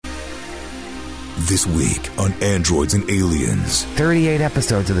This week on Androids and Aliens. 38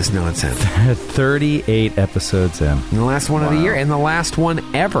 episodes of this nonsense. 38 episodes in. And the last one of the year, and the last one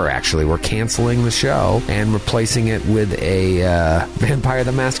ever, actually. We're canceling the show and replacing it with a Vampire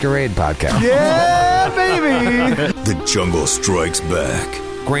the Masquerade podcast. Yeah, baby! The jungle strikes back.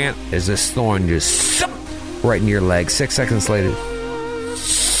 Grant, as this thorn just right into your leg. 6 seconds later,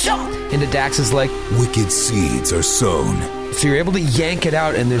 into Dax's leg. Wicked seeds are sown. So you're able to yank it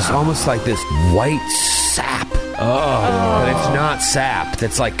out, and there's almost like this white sap. But it's not sap.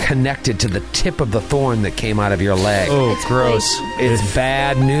 That's like connected to the tip of the thorn that came out of your leg. Oh, gross. It's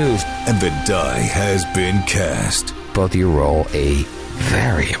bad news. And the die has been cast. Both of you roll a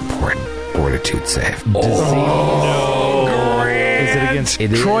very important fortitude save. Is it against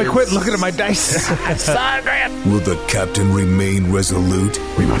Troy, quit looking at my dice. Sorry, Grant. Will the captain remain resolute?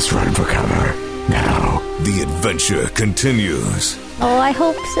 We must run for cover now. The adventure continues. Oh, I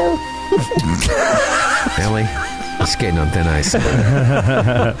hope so. Ellie, you're skating on thin ice.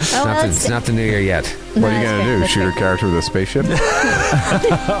 It's not the new year yet. What are you going to do? Shoot her character with a spaceship?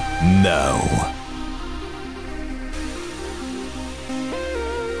 Now.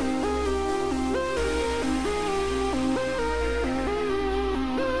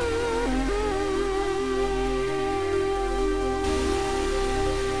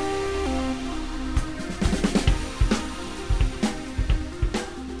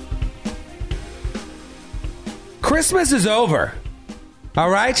 Christmas is over. All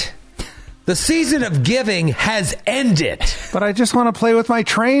right? The season of giving has ended. But I just want to play with my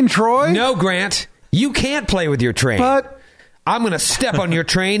train, Troy. No, Grant. You can't play with your train. But I'm going to step on your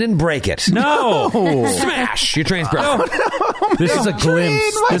train and break it. No! Smash! Your train's broken. This is a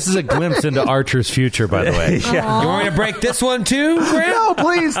glimpse. This is a glimpse into Archer's future, by the way. You want me to break this one too, Grant? no,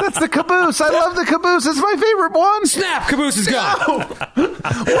 please. That's the caboose. I love the caboose. It's my favorite one. Snap! Caboose is gone.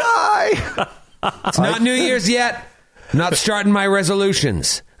 Why? It's not New Year's yet. I'm not starting my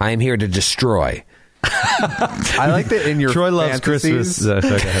resolutions. I am here to destroy. I like that in your Troy loves fantasies.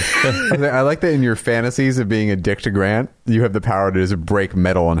 Christmas. I like that in your fantasies of being a dick to Grant, you have the power to just break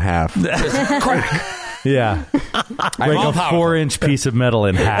metal in half. Just crack. Yeah. Break all a powerful. 4-inch piece of metal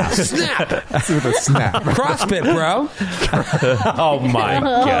in half. Snap! With a snap. CrossFit, bro. Oh, my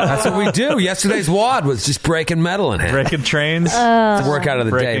God. That's what we do. Yesterday's WOD was just breaking metal in half. Breaking trains? It's the workout of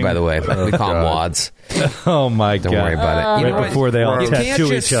the day, Breaking- by the way. We call them WODs. Oh, my God. Don't worry about it. You know Right what? before they all You can't tattoo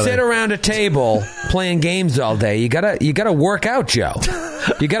just each other. sit around a table playing games all day. You gotta work out, Joe.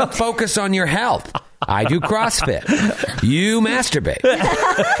 You gotta focus on your health. I do CrossFit. You masturbate.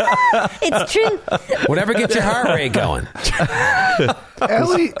 It's true. Whatever gets your heart rate going.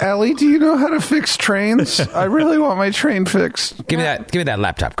 Ellie, do you know how to fix trains? I really want my train fixed. Give me that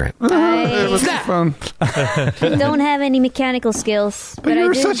laptop, Grant. With the Snap. phone. Don't have any mechanical skills, But but you I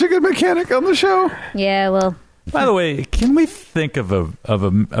were do. such a good mechanic on the show. Yeah, well, By the way, can we think of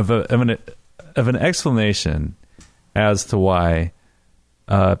an explanation as to why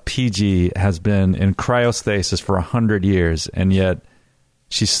PG has been in cryostasis for 100 years, and yet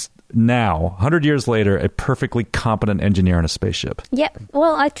she's now, 100 years later, a perfectly competent engineer on a spaceship? yeah.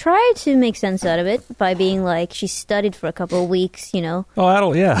 Well, I tried to make sense out of it by being like, she studied for a couple of weeks, you know. Oh, I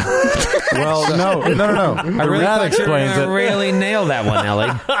don't. Yeah. Well, no. I really That thought you were explains gonna it. really nail that one, Ellie.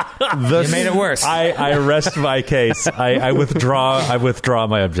 You made it worse. I rest my case. I withdraw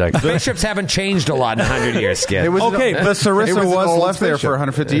my objection. Spaceships haven't changed a lot in 100 years, Skid. Okay, the but Sarissa was old left there spaceship. for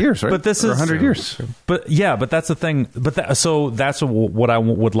 150 years, right? But this Or is 100 years. But that's the thing. But so that's what I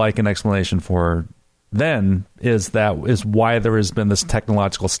would like an explanation for. Then is why there has been this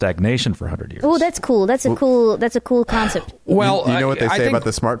technological stagnation for 100 years. Oh, that's cool. That's a cool concept. Well, you know what they I say think- about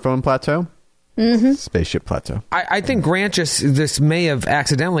the smartphone plateau? Spaceship plateau. I think Grant this may have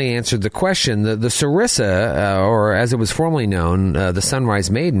accidentally answered the question. The Sarissa, or as it was formerly known, the Sunrise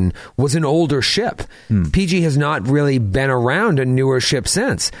Maiden, was an older ship. PG has not really been around a newer ship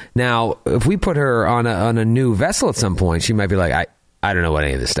since. Now, if we put her on a new vessel at some point, she might be like, I don't know what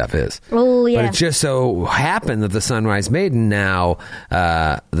any of this stuff is. Oh, yeah. But it just so happened that the Sunrise Maiden, now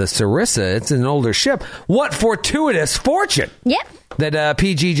the Sarissa, it's an older ship. What fortuitous fortune! Yep. That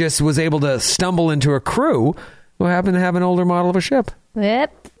PG just was able to stumble into a crew who happened to have an older model of a ship.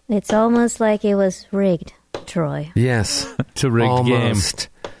 Yep. It's almost like it was rigged, Troy. Yes. To rig the game.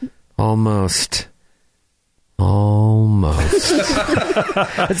 Almost.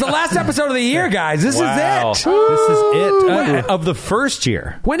 It's the last episode of the year, guys. This Wow. is it. This is it of the first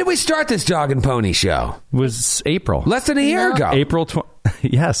year. When did we start this Dog and Pony show? Was April. Less than a year ago. April.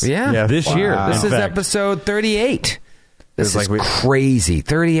 Yes. Yeah. This year. This in is fact. episode 38. This is crazy.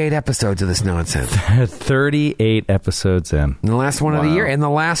 38 episodes of this nonsense. 38 episodes in. And the last one of the year, and the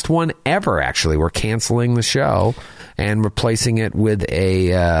last one ever, actually. We're canceling the show and replacing it with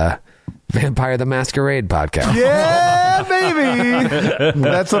a Vampire the Masquerade podcast. Yeah, baby.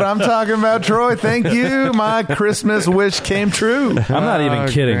 That's what I'm talking about, Troy. Thank you. My Christmas wish came true. I'm not even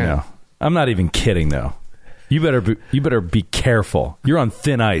kidding, Grant. though. I'm not even kidding, though. You better be careful. You're on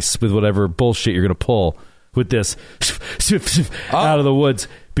thin ice with whatever bullshit you're going to pull with this out of the woods.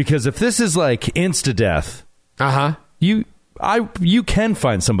 Because if this is like insta-death, you can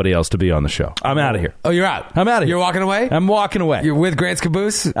find somebody else to be on the show. I'm out of here. Oh, you're out. I'm out of here. You're walking away? I'm walking away. You're with Grant's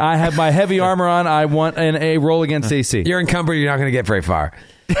caboose? I have my heavy armor on. I want a roll against AC. You're encumbered. You're not going to get very far.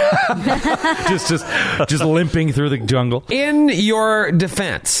 just limping through the jungle. In your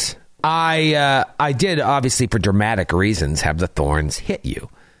defense, I did, obviously for dramatic reasons, have the thorns hit you.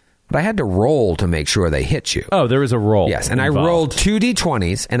 But I had to roll to make sure they hit you. Oh, there was a roll. Yes, and involved. I rolled 2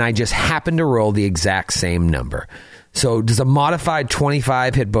 d20s, and I just happened to roll the exact same number. So does a modified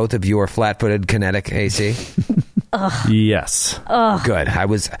 25 hit both of your flat-footed kinetic AC? Yes. Good. I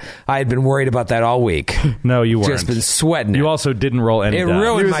had been worried about that all week. No, you weren't. Just been sweating it. You also didn't roll any It die.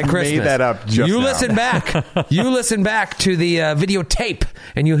 ruined You my just made Christmas. that up just you now. listen back. You listen back to the videotape,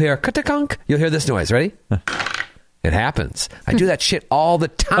 and you'll hear ka-ta-kunk. You'll hear this noise. Ready? It happens. I do that shit all the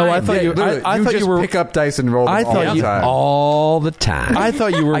time. Oh, I thought you- I you thought just you were- pick up dice and roll them I all thought the you- time. all the time. I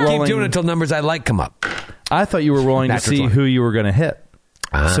thought you were I rolling. keep doing it until numbers I like come up. I thought you were rolling to Natural see 20. who you were going to hit.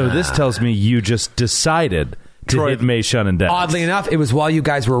 So this tells me you just decided to hit Mei Shun and Death. Oddly enough, it was while you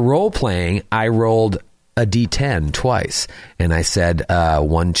guys were role playing, I rolled a D10 twice. And I said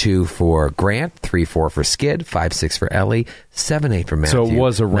 1, 2 for Grant, 3, 4 for Skid, 5, 6 for Ellie, 7, 8 for Matthew. So it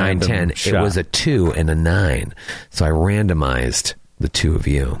was a 9, random 10. shot. It was a 2 and a 9. So I randomized the two of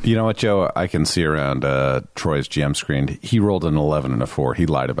you. You know what, Joe? I can see around Troy's GM screen. He rolled an 11 and a 4. He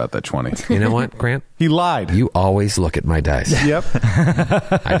lied about that 20. You know what, Grant? He lied. You always look at my dice. Yep.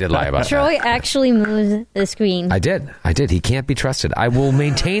 I did lie about that. Troy actually moved the screen. I did. He can't be trusted. I will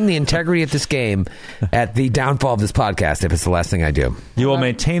maintain the integrity of this game at the downfall of this podcast if it's the last thing I do. You will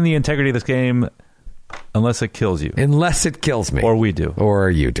maintain the integrity of this game unless it kills you. Unless it kills me. Or we do.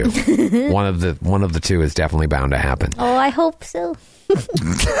 Or you do. One of the two is definitely bound to happen. Oh, I hope so.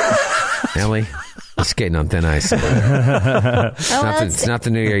 Ellie, you're skating on thin ice. It's not the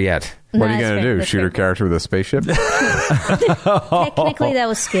new year yet. What are you going to do? Shoot her character with a spaceship? Technically, that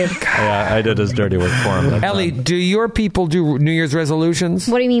was good. Yeah, I did his dirty work for him. Ellie, do your people do New Year's resolutions?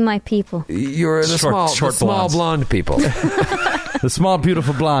 What do you mean, my people? You're the Short small blondes. blonde people. The small,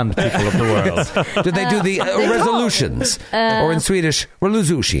 beautiful blonde people of the world. Do they do the resolutions? Or in Swedish,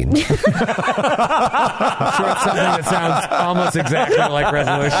 resolution? I'm sure it's something that sounds almost exactly like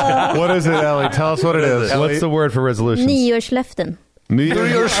resolution. What is it, Ellie? Tell us what it is. What's the word for resolutions? Nyårslöften. New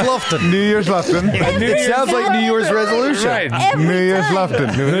Year's Lufton. New Year's Lufton. It sounds like New Year's resolution. Right. New Year's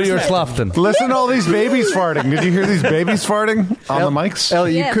Lufton. New Year's Lufton. Listen to all these babies farting. Did you hear these babies farting on the mics?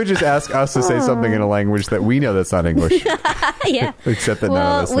 Ellie, Yeah. you could just ask us to say something in a language that we know that's not English. Yeah. Except that none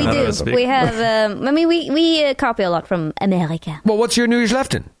Well, of us we know. do. We have. we copy a lot from America. Well, what's your New Year's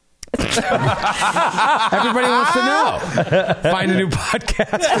Lefton? Everybody wants to know. Find a new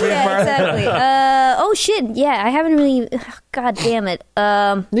podcast. Yeah, exactly. Oh shit! Yeah, I haven't really. God damn it.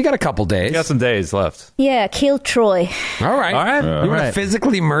 You got a couple days. You got some days left. Yeah, kill Troy. All right. All right. You want to right.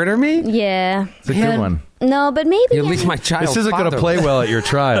 physically murder me? Yeah. It's a good one. No, but maybe. You leave my child. This isn't going to play well at your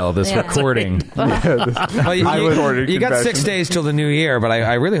trial, this Yeah. recording. Well, you got 6 days till the new year, but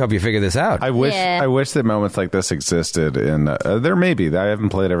I really hope you figure this out. I wish Yeah. I wish that moments like this existed. In there may be. I haven't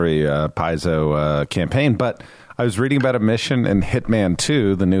played every Paizo campaign, but I was reading about a mission in Hitman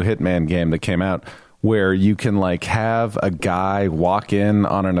 2, the new Hitman game that came out, where you can like have a guy walk in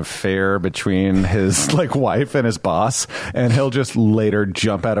on an affair between his like wife and his boss, and he'll just later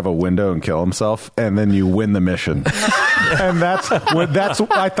jump out of a window and kill himself, and then you win the mission. And that's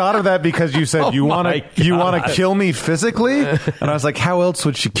I thought of that because you said you want to kill me physically, and I was like, how else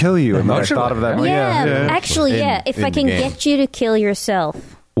would she kill you? And then I thought of that. Yeah, actually, In- if in I the can game. get you to kill yourself.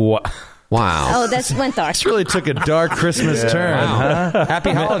 What? Wow. Oh, that went dark. This really took a dark Christmas turn, huh?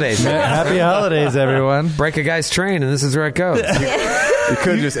 Happy holidays. Happy holidays, everyone. Break a guy's train, and this is where it goes. You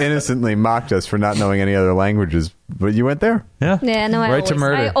could have just innocently mocked us for not knowing any other languages, but you went there. Yeah. Yeah, no, Right to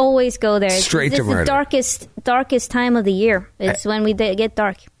murder. I always go there. Straight to It's murder. the darkest time of the year. It's when we get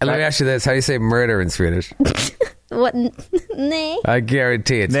dark. And let me ask you this: how do you say murder in Swedish? What? Nay. I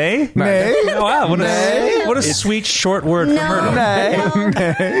guarantee it's Nay? Oh, wow. What a sweet short word for murder.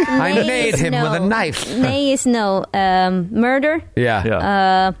 I Nay made is him no. with a knife. Nay is no. Murder.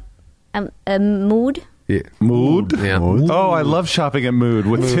 Yeah. Yeah. Mood. Mood? Yeah. Oh, I love shopping at Mood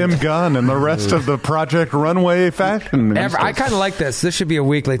with Tim Gunn and the rest of the Project Runway fashion. I kind of like this. This should be a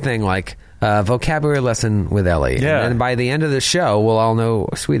weekly thing, like vocabulary lesson with Ellie. Yeah. And by the end of the show, we'll all know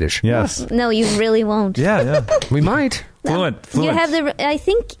Swedish. Yes. No, you really won't. Yeah. We might. Fluent. You have I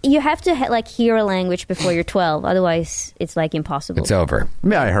think you have to like hear a language before you're 12. Otherwise, it's like impossible. It's over. I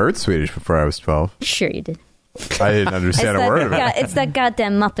mean, I heard Swedish before I was 12. Sure, you did. I didn't understand a word of it. It's that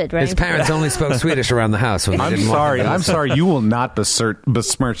goddamn Muppet, right? His parents only spoke Swedish around the house. When they I'm didn't want sorry. him to I'm listen. sorry. You will not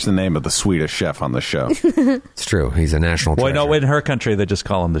besmirch the name of the Swedish chef on the show. It's true. He's a national treasure. Well, no, in her country, they just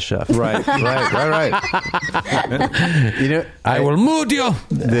call him the chef. Right. You know, I will mood you.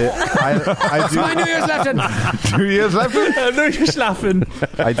 I do. My New Year's lesson. 2 years left. No, you're laughing.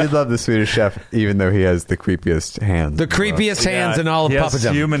 I did love the Swedish chef, even though he has the creepiest hands. The creepiest hands in all of He has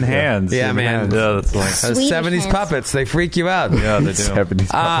puppetdom. human hands. Yeah, man. Yeah, that's like, Those Swedish 70s hands. puppets, they freak you out. yeah, they do. 70s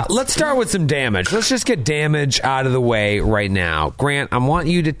puppets. Let's start with some damage. Let's just get damage out of the way right now. Grant, I want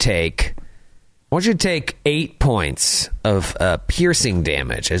you to take 8 points of piercing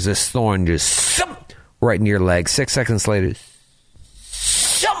damage as this thorn just right into your leg. 6 seconds later,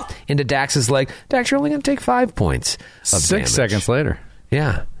 into Dax's leg. Dax, you're only going to take 5 points of 6 damage. seconds later.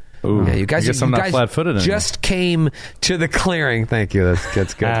 Yeah. Yeah, you guys, I guess you I'm not guys flat-footed anymore. just came to the clearing. Thank you.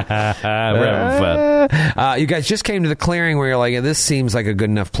 That's good. We're having fun. You guys just came to the clearing where you're like, this seems like a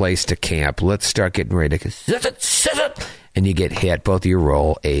good enough place to camp. Let's start getting ready to... And you get hit. Both of you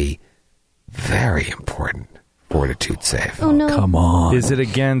roll a very important fortitude save. Oh no! Come on. Is it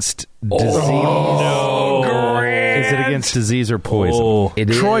against disease? no. Grant. Is it against disease or poison? Oh. It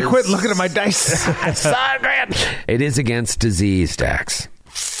Troy, is- quit looking at my dice. Sorry, Grant. It is against disease, Dax.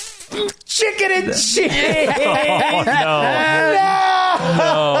 Chicken and cheese.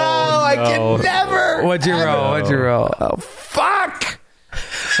 I can never. What'd you roll? Oh, fuck!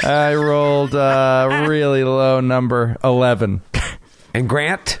 I rolled a really low number, 11. And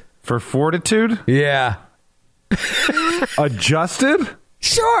Grant? For fortitude, Yeah. adjusted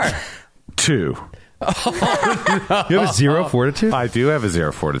Sure. 2. You have a 0 fortitude? I do have a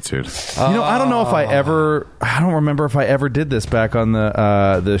 0 fortitude. I don't know if I don't remember if I ever did this back on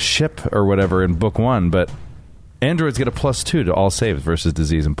the ship or whatever in book 1, but androids get a +2 to all saves versus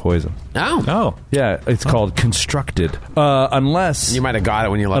disease and poison. Oh. Yeah, it's called constructed. Unless You might have got it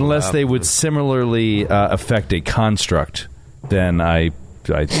when you leveled unless up. they would similarly affect a construct, then I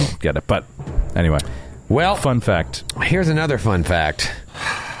get it. But anyway, Well, fun fact. here's another fun fact.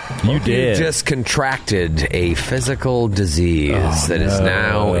 You did. Just contracted a physical disease that is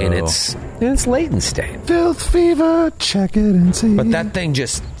now in its latent state. Filth fever, check it and see. But that thing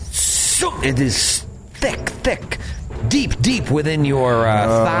just, it is thick, deep within your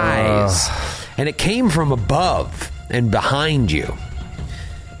thighs. And it came from above and behind you.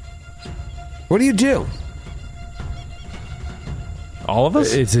 What do you do? All of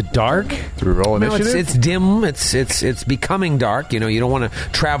us? Is it dark? Do we roll No, initiative? it's dim. It's becoming dark. You know, you don't want to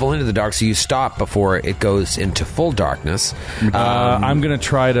travel into the dark, so you stop before it goes into full darkness. I'm going to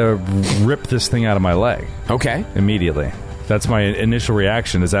try to rip this thing out of my leg Okay. immediately. That's my initial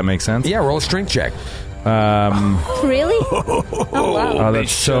reaction. Does that make sense? Yeah, roll a strength check. Really? Oh,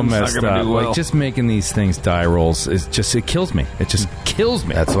 that's so messed not gonna up. do well. Like, just making these things die rolls is just, it kills me. It just kills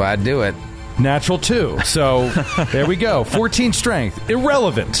me. That's why I do it. Natural 2. So there we go. 14 strength.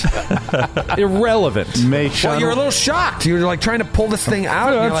 Irrelevant. Irrelevant. May Well, Shun, you're a little shocked. You're like trying to pull this thing out.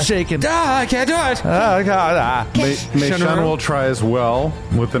 and I'm you're like, shaking. I can't do it. May Shun Shun roll. will try as well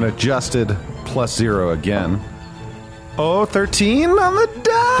with an adjusted +0 again. Oh, 13 on the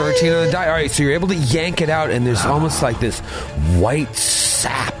die. 13 on the die. All right, so you're able to yank it out, and there's almost like this white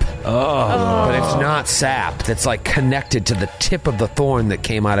sap. Oh. But it's not sap. That's like connected to the tip of the thorn that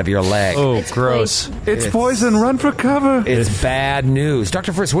came out of your leg. Oh, It's gross. It's poison. Run for cover. It's bad news.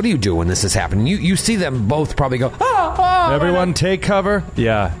 Dr. First, what do you do when this is happening? You see them both probably go, ah. Everyone take cover.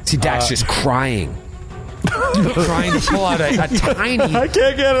 Yeah. See Dax just crying. Trying to pull out a tiny I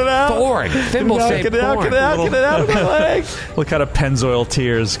can't get it out. thorn, thimble-shaped thorn. Get it out of my leg. Look out of Pennzoil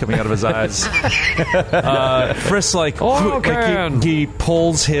tears coming out of his eyes. Frisk, he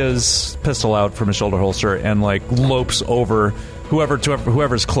pulls his pistol out from his shoulder holster and like lopes over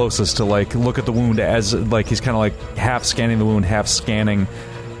whoever's closest to like look at the wound as like he's kind of like half scanning the wound, half scanning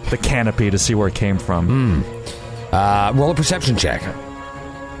the canopy to see where it came from. Roll a perception check.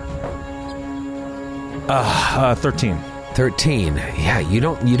 13. 13. Yeah, you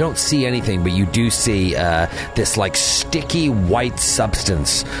don't see anything, but you do see this like sticky white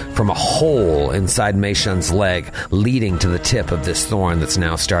substance from a hole inside Mei Shun's leg, leading to the tip of this thorn that's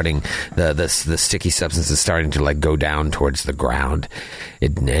now starting. The sticky substance is starting to like go down towards the ground,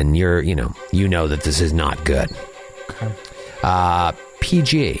 and you're you know that this is not good.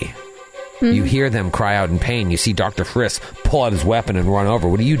 PG. You hear them cry out in pain. You see Dr. Frisk pull out his weapon and run over.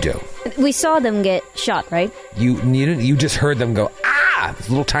 What do you do? We saw them get shot, right? You just heard them go, ah!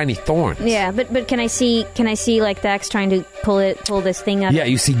 Little tiny thorns. Yeah, but can I see like Dax trying to pull this thing out? Yeah,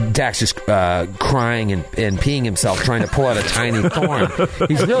 you see Dax just crying and peeing himself, trying to pull out a tiny thorn.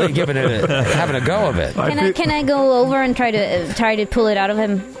 He's really having a go of it. Can I go over and try to pull it out of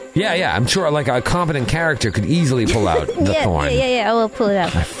him? Yeah, I'm sure like a competent character could easily pull out the thorn. Yeah, I will pull it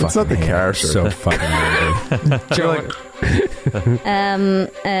out. It's not the character. So fucking weird.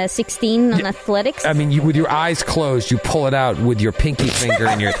 16 on athletics. I mean, with your eyes closed, you pull it out with your pinky finger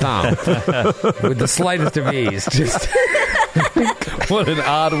and your thumb with the slightest of ease. Just what an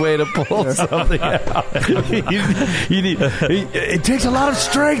odd way to pull something out. It takes a lot of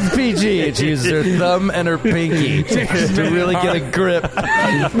strength, PG. She uses her thumb and her pinky to really get a grip.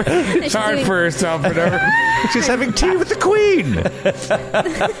 It's hard for herself, whatever. She's having tea with the queen.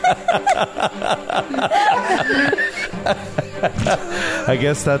 I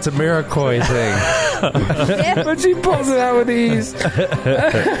guess that's a Miracoy thing. But she pulls it out with ease.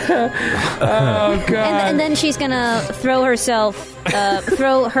 Oh, God. And then she's gonna throw herself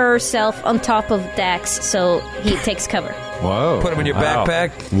on top of Dax so he takes cover. Whoa. Put him in your backpack.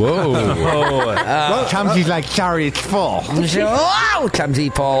 Whoa. Chumsy's like, sorry, it's full.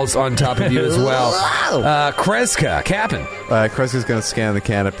 Clumsy falls on top of you as well. Kreska, Captain. Kreska's going to scan the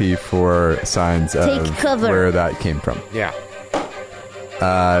canopy for signs Take of cover. where that came from. Yeah.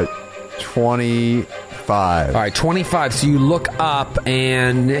 25. All right, 25. So you look up,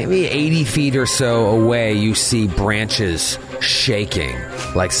 and maybe 80 feet or so away, you see branches shaking,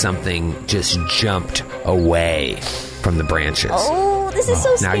 like something just jumped away from the branches. Oh, this is so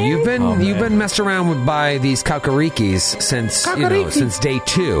Now scary. you've been messed around by these kakarikis since day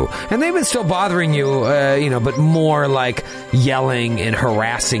 2, and they've been still bothering you, but more like yelling and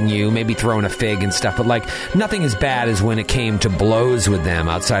harassing you, maybe throwing a fig and stuff. But like nothing as bad as when it came to blows with them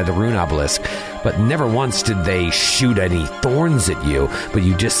outside the rune obelisk. But never once did they shoot any thorns at you. But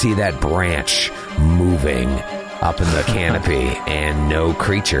you just see that branch moving up in the canopy and no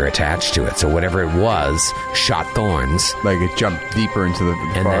creature attached to it. So whatever it was shot thorns. Like it jumped deeper into the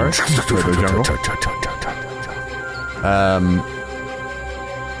And forest, or the jungle.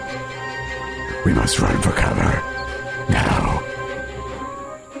 We must run for cover. Now.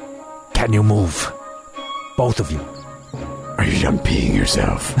 Can you move? Both of you. Are you done peeing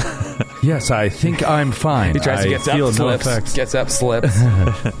yourself? Yes, I think I'm fine. He tries to get up, feel no slips. effects. Gets up, slips.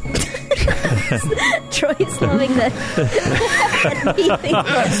 Troy's loving that.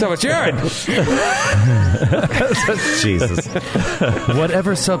 So it's urine. Jesus.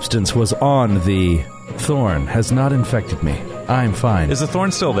 Whatever substance was on the thorn has not infected me. I'm fine. Is the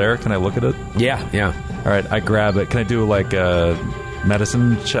thorn still there? Can I look at it? Yeah. All right, I grab it. Can I do like a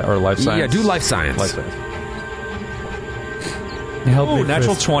medicine or life science? Yeah, do life science. Life science. Help me, Oh,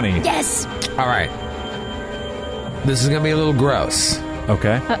 natural Chris. 20. Yes. All right. This is going to be a little gross.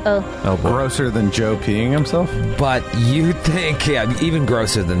 Okay. Uh-oh. Oh, boy. Grosser than Joe peeing himself? But you think, even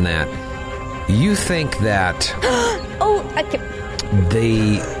grosser than that, you think that Oh, I can...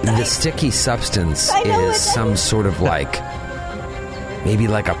 the sticky substance I know is it. some sort of like, maybe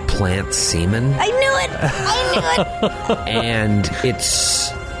like a plant semen. I knew it. And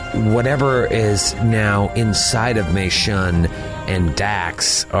it's whatever is now inside of Mei Shun and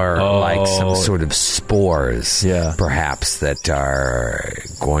Dax are like some sort of spores, perhaps, that are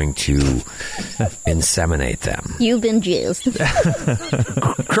going to inseminate them. You've been jizzed.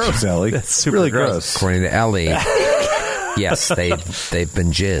 Gross, Ellie. That's super really gross. gross. According to Ellie, yes, they've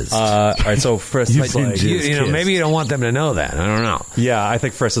been jizzed. All right, so Frisk is like, Maybe you don't want them to know that. I don't know. yeah, I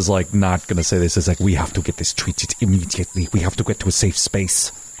think Frisk is like not going to say this. It's like, we have to get this treated immediately. We have to get to a safe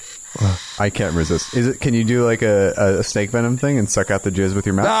space. I can't resist. Can you do like a snake venom thing and suck out the jizz with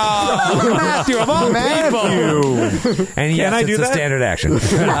your mouth? Oh, Matthew, of all people. And yes, I do it's a that? standard action. Is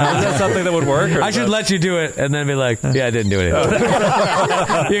that something that would work? Or I should let you do it and then be like, yeah, I didn't do anything.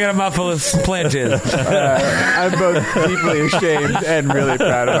 You got a mouthful of plant jizz. I'm both deeply ashamed and really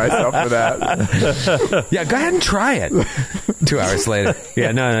proud of myself for that. Yeah, go ahead and try it. 2 hours later.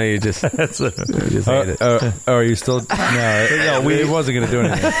 Yeah, no, you just ate it. Are you still? No, it wasn't going to do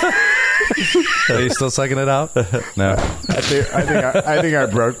anything. Are you still sucking it out? No. I think I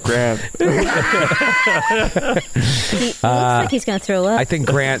broke Grant. He looks like he's going to throw up. I think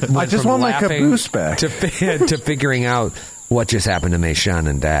Grant went I just from want my laughing caboose back. to figuring out what just happened to Mei Shun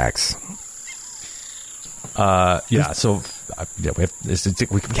and Dax. Yeah. So we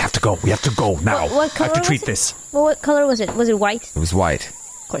have to go. We have to go now. What color I have to treat was it? this. Well, what color was it? Was it white? It was white.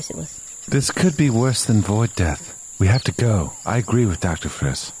 Of course it was. This could be worse than Void Death. We have to go. I agree with Dr.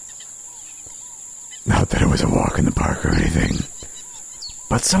 Friss. Not that it was a walk in the park or anything.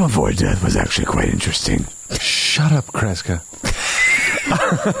 But some of Void Death was actually quite interesting. Shut up, Kreska.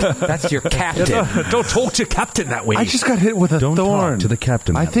 That's your captain. Don't talk to Captain that way. I just got hit with a Don't thorn. talk to the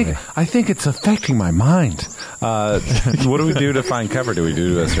captain I that think way. I think it's affecting my mind. What do we do to find cover? Do we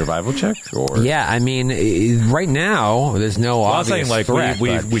do a survival check? Or Yeah, I mean, right now there's no Well, I'm obvious saying like threat.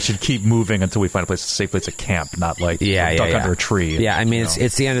 we but- should keep moving until we find a safe place to camp, not like yeah, duck yeah. under a tree. Yeah, I mean,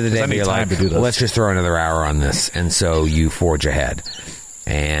 it's the end of the day. I need You're time like, to do this. let's just throw another hour on this, and so you forge ahead.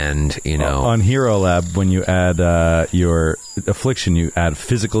 And On Hero Lab, when you add your affliction, you add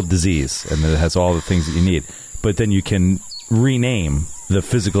physical disease, and it has all the things that you need. But then you can rename the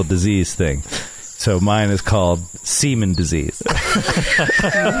physical disease thing. So mine is called semen disease.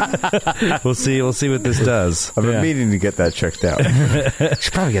 We'll see what this does. I've been meaning to get that checked out.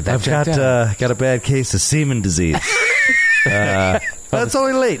 should probably get that I've checked out. got a bad case of semen disease. That's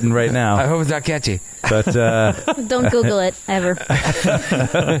only latent right I now, hope it's not catchy. but Don't Google it, ever.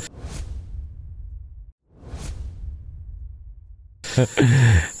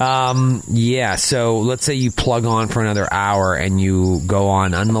 Yeah, so let's say you plug on for another hour and you go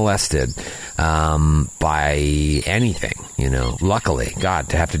on unmolested by anything, Luckily, God,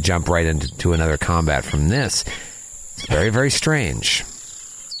 to have to jump right into another combat from this, it's very, very strange.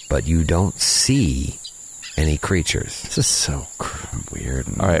 But you don't see any creatures. this is so weird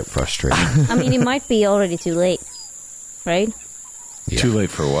and All right. frustrating. I mean, it might be already too late, right? Too late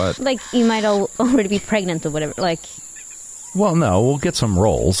for what? Like, you might already be pregnant or whatever. Like, Well, no, we'll get some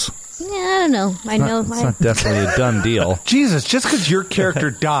rolls. yeah, I don't know. I know. It's not definitely a done deal. Jesus, just because your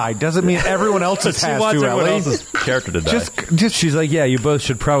character died doesn't mean everyone else's She has wants to, everyone Ellie. else's character to die. Just She's like, yeah, you both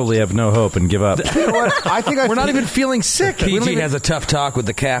should probably have no hope and give up. you know what? I think We're not even feeling sick. We don't PG even- has a tough talk with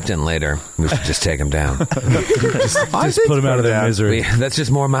the captain later. We should just take him down. just put him out of their misery. That's just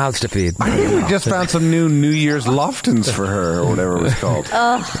more mouths to feed. I think we just found some New Year's Loftons for her, or whatever it was called.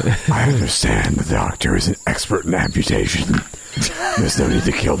 I understand the doctor is an expert in amputation. There's no need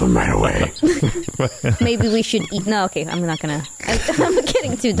to kill them right away. Maybe we should eat. No, okay, I'm not gonna. I'm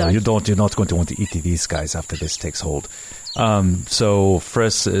getting too No, dark. you're not going to want to eat these guys after this takes hold. So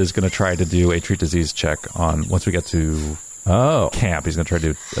Friss is going to try to do a treat disease check on once we get to camp. He's going to try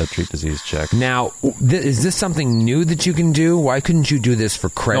to do a treat disease check. Now, is this something new that you can do? Why couldn't you do this for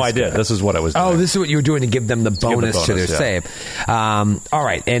Kreska? No, I did. This is what I was doing. Oh, this is what you were doing to give them the bonus to their bonus, yeah. save. All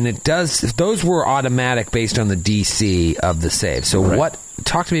right, and it does. Those were automatic based on the DC of the save. So what?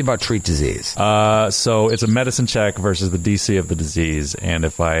 Talk to me about treat disease. So it's a medicine check versus the DC of the disease, and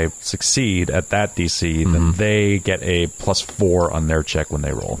if I succeed at that DC, then they get a +4 on their check when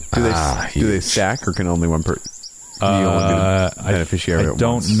they roll. Do they stack, or can only one person? You only be the beneficiary I at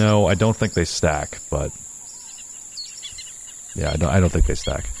don't once? know. I don't think they stack, but yeah, I don't think they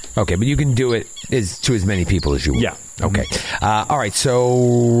stack. Okay, but you can do it to as many people as you want. Yeah. Okay. All right, so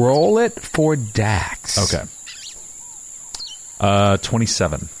roll it for Dax. Okay.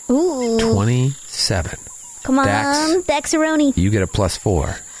 27. Ooh, 27. come on, Dax. Daxaroni. You get a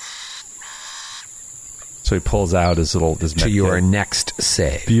 +4 So he pulls out his to med your kit. next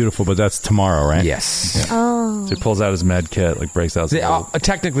save. Beautiful, but that's tomorrow, right? Yes. Oh, So he pulls out his med kit, like breaks out his little-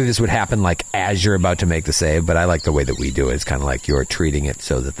 Technically, this would happen like as you're about to make the save, but I like the way that we do it. It's kind of like you're treating it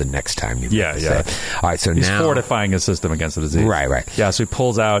so that the next time you make Yeah, the yeah. save. All right, so He's now fortifying his system against the disease. Right. Yeah, so he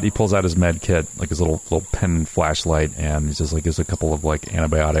pulls out his med kit, like his little pen flashlight, and he's just like gives a couple of like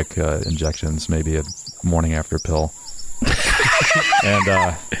antibiotic injections, maybe a morning after pill.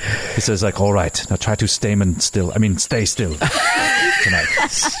 And he says like, all right, now try to stay still tonight.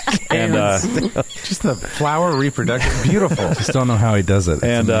 And Just the flower reproduction. Beautiful. Just don't know how he does it.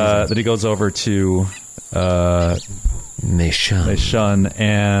 and then he goes over to Mei Shun. Shun,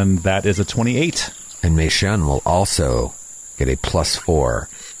 and that is a 28. And Mei Shun will also get a +4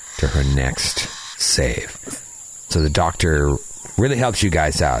 to her next save. So the doctor really helps you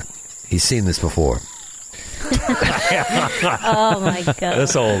guys out. He's seen this before. oh my god.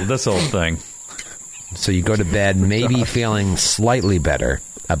 This old thing. So you go to bed maybe feeling slightly better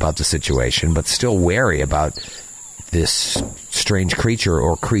about the situation, but still wary about this strange creature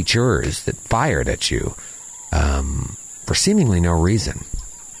or creatures that fired at you for seemingly no reason.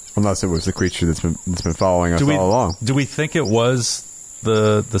 Unless it was the creature that's been following us all along. Do we think it was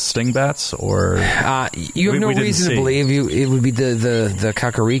the sting bats, or you have no reason to believe it would be the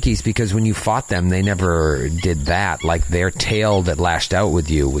Kakarikis, because when you fought them, they never did that. Like, their tail that lashed out with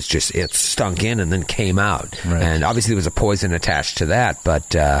you was just, it stunk in and then came out. Right. And obviously there was a poison attached to that,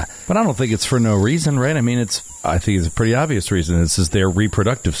 but I don't think it's for no reason, right? I mean, I think it's a pretty obvious reason. This is their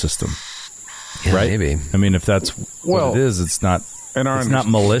reproductive system, yeah, right? Maybe. I mean, if that's what it is, it's not. It's not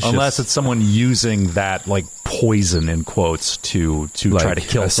malicious, unless it's someone using that, like, poison in quotes to like try to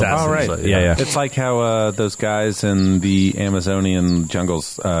kill someone. Oh, right. Yeah. It's like how those guys in the Amazonian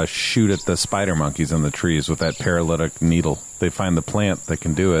jungles shoot at the spider monkeys in the trees with that paralytic needle. They find the plant that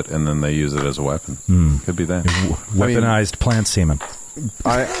can do it, and then they use it as a weapon. Could be that. Weaponized plant semen.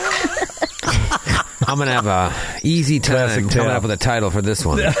 I'm going to have a easy time coming up with a title for this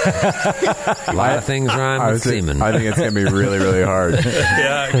one. A lot of things rhyme with semen. I think it's going to be really, really hard.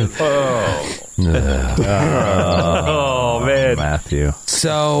 Oh, man. Matthew.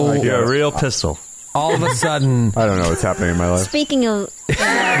 So, You're a real pistol. all of a sudden... I don't know what's happening in my life. Speaking of...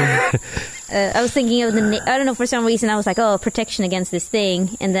 I was thinking of I don't know, for some reason I was like, oh, protection against this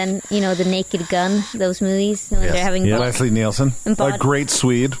thing. And then, the Naked Gun, those movies. When they're having Leslie Nielsen, a great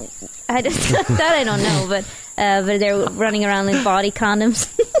Swede. that I don't know, but they're running around in body condoms.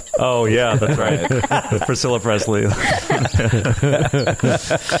 Oh, yeah, that's right. Priscilla Presley.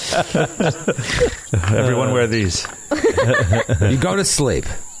 Everyone wear these. You go to sleep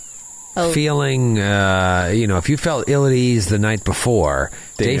feeling, if you felt ill at ease the night before,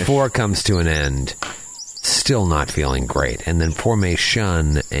 day 4 comes to an end, still not feeling great. And then poor Mei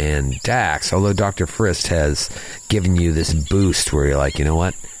Shun and Dax, although Dr. Frist has given you this boost where you're like, you know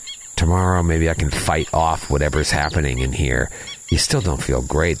what? Tomorrow maybe I can fight off whatever's happening in here. You still don't feel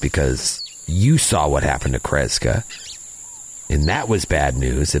great because you saw what happened to Kreska. And that was bad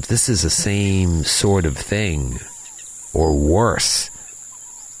news. If this is the same sort of thing, or worse,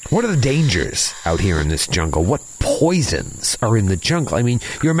 what are the dangers out here in this jungle? What poisons are in the jungle? I mean,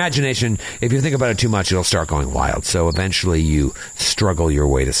 your imagination, if you think about it too much, it'll start going wild. So eventually you struggle your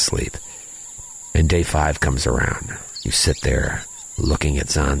way to sleep. And day 5 comes around. You sit there looking at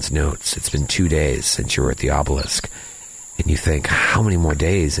Zahn's notes. It's been 2 days since you were at the obelisk. And you think, how many more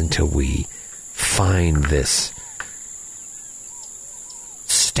days until we find this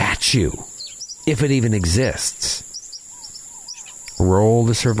statue, if it even exists? Roll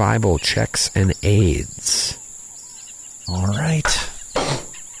the survival checks and aids. All right.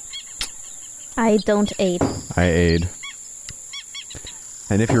 I don't aid. I aid.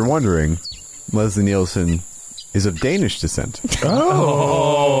 And if you're wondering, Leslie Nielsen is of Danish descent.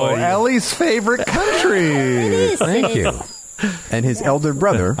 Oh, Ellie's favorite country. Thank you. And his elder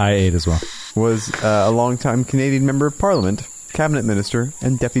brother I ate as well. was a longtime Canadian member of Parliament, cabinet minister,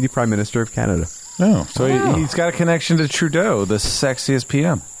 and deputy prime minister of Canada. Oh, so he's got a connection to Trudeau, the sexiest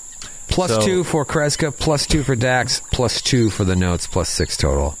PM. +2 for Kreska, +2 for Dax, +2 for the notes, +6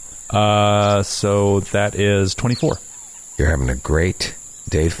 total. So that is 24. You're having a great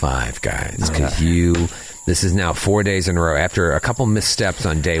day 5, guys, because this is now 4 days in a row. After a couple missteps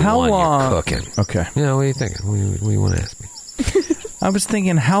on day 1, you're cooking. Okay. What are you thinking? What do you want to ask me? I was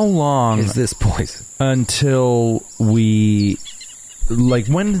thinking, how long Is this poison? until we... Like,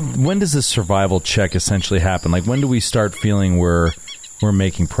 when does this survival check essentially happen? Like, when do we start feeling we're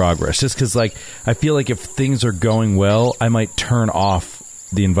making progress? Just because, like, I feel like if things are going well, I might turn off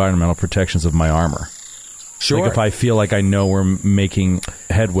the environmental protections of my armor. Sure. Like, if I feel like I know we're making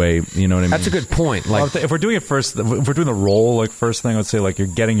headway, you know what I mean? That's a good point. Like, Well, if we're doing it first, if we're doing the roll, like, first thing I would say, like, you're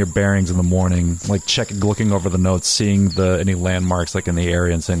getting your bearings in the morning, like, looking over the notes, seeing any landmarks, like, in the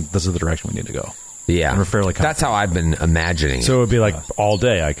area, and saying, this is the direction we need to go. yeah, we're fairly confident. that's how I've been imagining. So it would be like all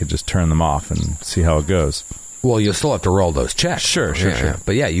day I could just turn them off and see how it goes. Well, you'll still have to roll those checks. Sure.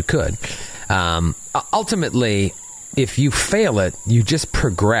 But yeah, you could. Ultimately, if you fail it, you just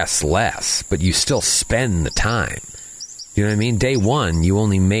progress less, but you still spend the time. You know what I mean? Day 1, you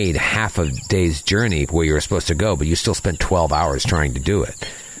only made half a day's journey where you were supposed to go, but you still spent 12 hours trying to do it.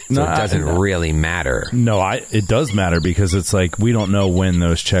 So it doesn't really matter. No, it does matter because it's like we don't know when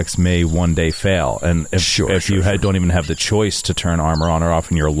those checks may one day fail. And if you don't even have the choice to turn armor on or off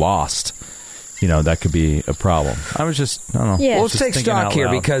and you're lost, that could be a problem. I don't know. Yeah. Well, let's take stock here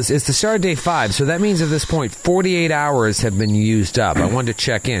because it's the start of day 5, so that means at this point 48 hours have been used up. I wanted to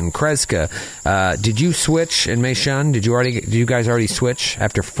check in. Kreska, did you switch? And Mei Shun, did you guys already switch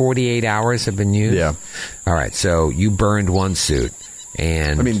after 48 hours have been used? Yeah. All right, so you burned one suit.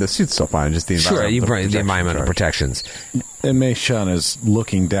 And I mean, the suit's still fine. Just the sure, you bring the protection environmental charge. protections. And Mei Shun is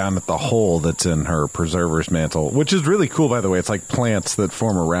looking down at the hole that's in her preserver's mantle, which is really cool, by the way. It's like plants that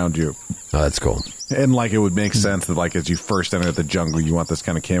form around you. Oh, that's cool. And like it would make sense that like as you first enter the jungle, you want this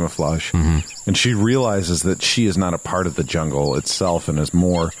kind of camouflage. And she realizes that she is not a part of the jungle itself and is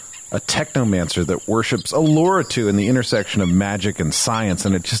more a technomancer that worships Allura in the intersection of magic and science,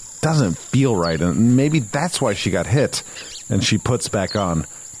 and it just doesn't feel right. And maybe that's why she got hit. And she puts back on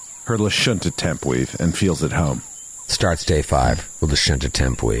her Lashunta temp weave and feels at home. Starts day 5 with the Shunta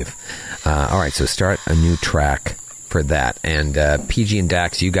temp weave. All right, so start a new track for that. And PG and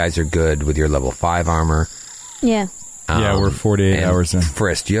Dax, you guys are good with your level 5 armor. Yeah. Yeah, we're 48 and hours in.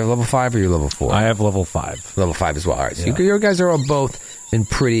 Frisk, do you have level 5 or you level 4? I have level 5. Level 5 as well. All right, so you guys are all both in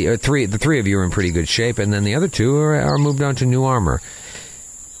pretty... the three of you are in pretty good shape, and then the other two are moved on to new armor.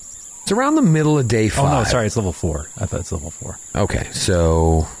 It's around the middle of day 5. Oh, no, sorry, it's level 4. I thought it's level 4. Okay,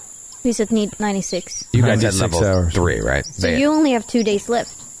 so... He's at need 96. You guys had 96 level hours. 3, right? So you only have 2 days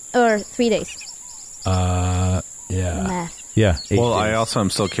left. Or 3 days. Yeah. Math. Yeah. 8 Well, days. I also am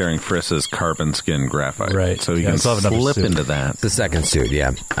still carrying Frisk's carbon skin graphite. Right. So you Yeah, can I still have another slip suit. into that. The second suit,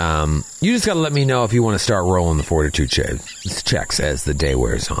 yeah. You just got to let me know if you want to start rolling the fortitude checks as the day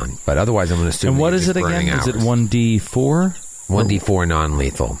wears on. But otherwise, I'm going to assume. And what you're is just it again? burning Is it hours. 1d4? 1d4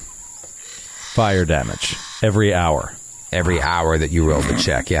 non-lethal Fire damage every hour. every hour that you roll the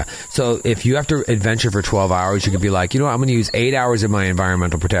check. Yeah. So if you have to adventure for 12 hours, you could be like, you know what, I'm going to use 8 hours of my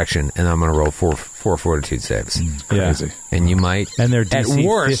environmental protection, and I'm going to roll four fortitude saves. Crazy. Yeah. And you might, And they're at DC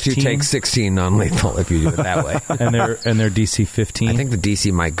worst, 15? you take 16 non-lethal if you do it that way. And they're DC 15. I think the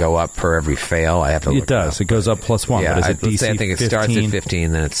DC might go up per every fail. I have to look it does. up. It goes up +1. Yeah, but is I'd it DC say I think it starts at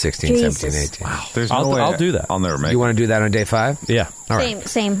 15, then it's 16, Jesus. 17, 18. Wow. There's I'll- no way I'll do that. I'll never make You it. want to do that on day 5? Yeah. All right.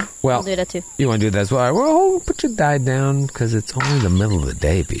 Same. Well, I'll do that too. You want to do that as well? Well, put your die down because it's only the middle of the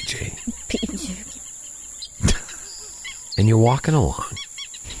day, BG. And you're walking along,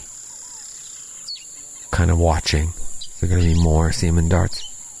 kind of watching. Is there going to be more semen darts?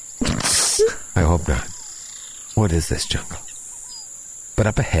 I hope not. What is this jungle? But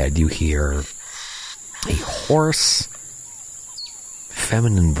up ahead, you hear a hoarse,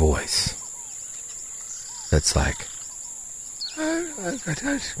 feminine voice that's like,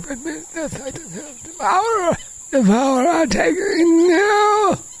 Devour, I'm taking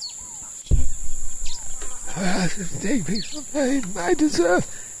now. Take piece of pain I deserve.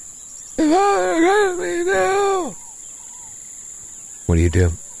 Devour me now. What do you do?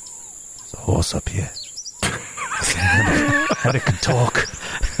 There's a horse up here. And it can talk.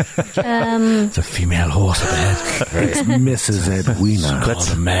 It's a female horse up ahead. It's Mrs. Edwina.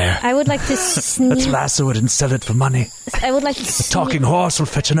 That's a mare. I would like to Let's sneak. lasso it and sell it for money. I would like to A sneak. talking horse will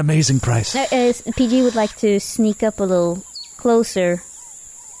fetch an amazing price. PG would like to sneak up a little closer,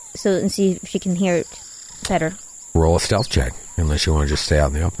 and see if she can hear it better. Roll a stealth check, unless you want to just stay out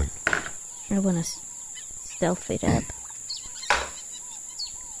in the open. I want to stealth it up.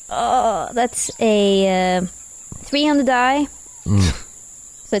 Oh, that's a 3 on the die.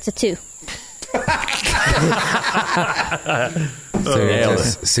 So it's a 2.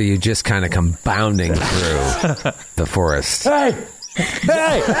 So you just kind of come bounding through the forest. Hey!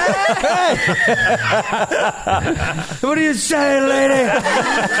 What are you saying, lady?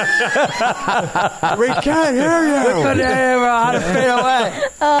 We can't hear you. How to fade away.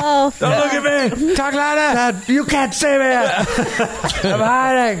 Oh, Don't look at me. Talk louder. Dad, you can't see me. I'm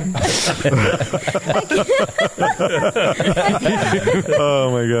hiding.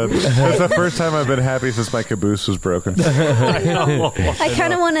 Oh my god! That's the first time I've been happy since my caboose was broken. I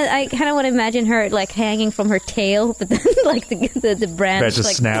kind of want to imagine her like hanging from her tail, but then like the branch That's just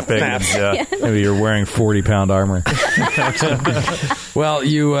like snapping. Yeah. Maybe you're wearing 40-pound armor. Well,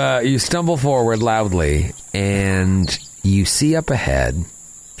 you stumble forward loudly, and you see up ahead,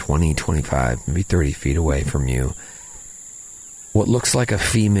 20, 25, maybe 30 feet away from you, what looks like a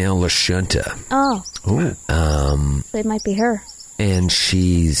female Lashunta. Oh, so it might be her. And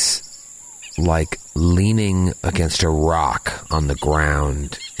she's like leaning against a rock on the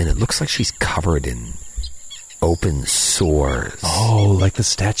ground, and it looks like she's covered in open sores. Oh, like the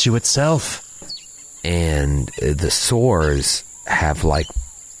statue itself. And the sores have like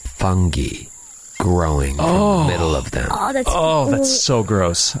fungi growing from the middle of them. Oh, That's so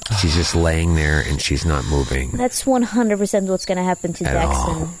gross. She's just laying there and she's not moving. that's 100% what's going to happen to At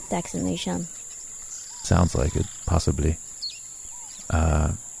all. Dax and Meishan. Sounds like it, possibly.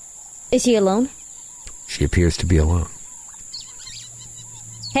 Is he alone? She appears to be alone.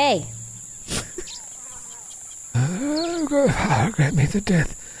 Hey, Grant me the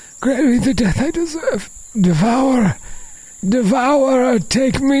death. Grant me the death I deserve. Devour. Devourer,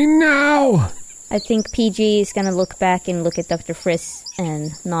 take me now! I think PG is going to look back and look at Dr. Friss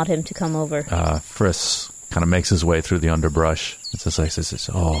and nod him to come over. Friss kind of makes his way through the underbrush. It's just like,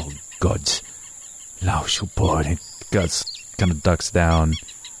 oh, God. Laushu boy. Guts kind of ducks down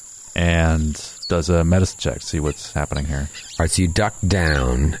and does a medicine check to see what's happening here. All right, so you duck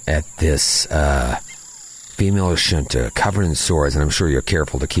down at this female Ashunta covered in swords, and I'm sure you're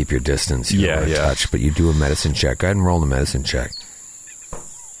careful to keep your distance. You don't want to touch, but you do a medicine check. Go ahead and roll the medicine check.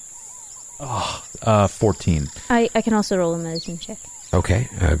 14. I can also roll a medicine check. Okay,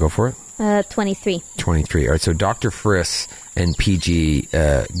 go for it. 23. 23. All right, so Dr. Friss and PG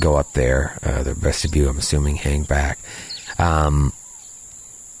go up there. The rest of you, I'm assuming, hang back.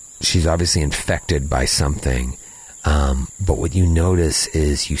 She's obviously infected by something. But what you notice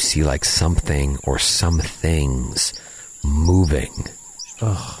is you see like something or some things moving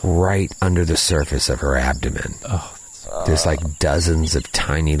right under the surface of her abdomen. There's like dozens of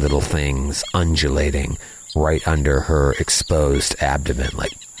tiny little things undulating right under her exposed abdomen,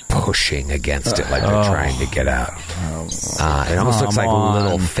 like pushing against it like they're trying to get out. It almost looks like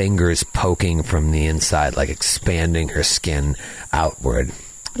little fingers poking from the inside, like expanding her skin outward.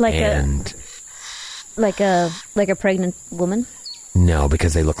 Like a pregnant woman? No,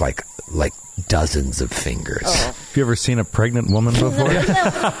 because they look like dozens of fingers. Have you ever seen a pregnant woman before?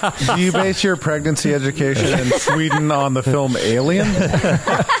 Do you base your pregnancy education in Sweden on the film Alien?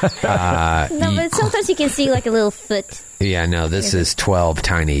 No, but sometimes you can see like a little foot. Yeah, no, this is 12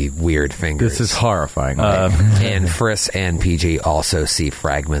 tiny weird fingers. This is horrifying. And Friss and PG also see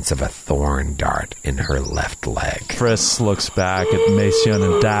fragments of a thorn dart in her left leg. Friss looks back at Mason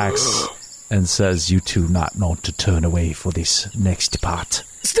and Dax and says, "You two not known to turn away for this next part."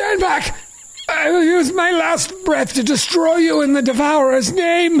 Stand back! I will use my last breath to destroy you in the Devourer's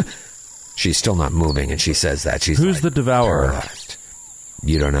name! She's still not moving, and she says that. She's Who's the Devourer? Paralyzed.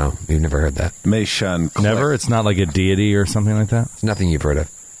 You don't know? You've never heard that? Meishan clicks. Never? It's not like a deity or something like that? It's nothing you've heard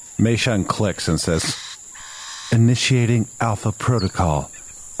of. Meishan clicks and says, "Initiating Alpha Protocol,"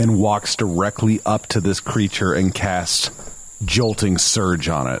 and walks directly up to this creature and casts Jolting Surge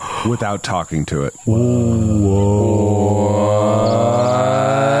on it without talking to it. What?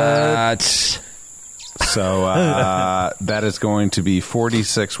 So that is going to be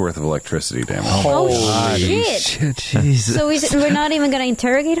 46 worth of electricity damage. Oh, shit. Jesus. So we're not even going to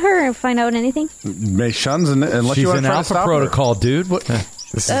interrogate her or find out anything? Meishan's unless She's you want in to try to Alpha stop Protocol, dude. What?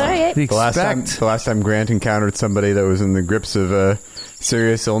 This is All right. the last time Grant encountered somebody that was in the grips of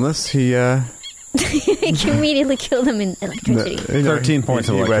serious illness, he You can immediately kill them in electricity. 13 points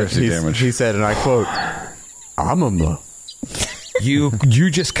of electricity damage. He said, and I quote, "I'm You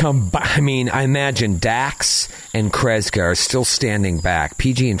just come by. I mean, I imagine Dax and Kreska are still standing back.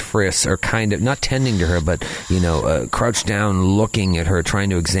 PG and Friss are kind of not tending to her, but crouched down, looking at her, trying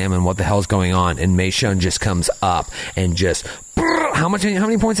to examine what the hell's going on. And Meishan just comes up and just how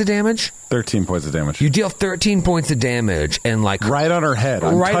many points of damage? 13 points of damage. You deal 13 points of damage, and like right on her head.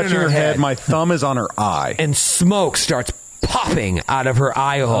 I'm right touching on her her head. head. My thumb is on her eye. And smoke starts popping out of her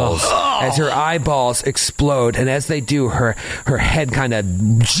eye holes as her eyeballs explode, and as they do, her head kind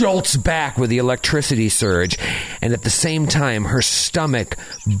of jolts back with the electricity surge, and at the same time her stomach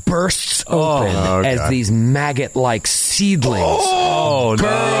bursts open as these maggot-like seedlings burrow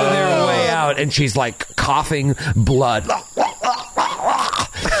their way out, and she's like coughing blood.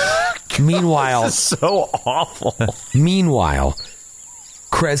 Meanwhile, This is so awful. Meanwhile,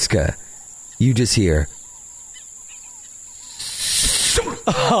 Kreska, you just hear,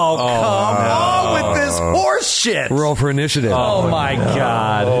 Come on with this horse shit. roll for initiative. Oh my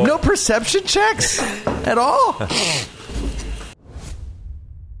God. No perception checks at all?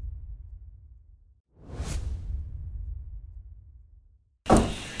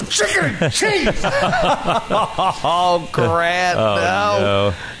 Chicken! Cheese! Oh, Grant,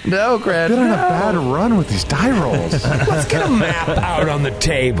 no, Grant. Been on a bad run with these die rolls. Let's get a map out on the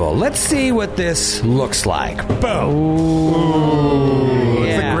table. Let's see what this looks like. Boom.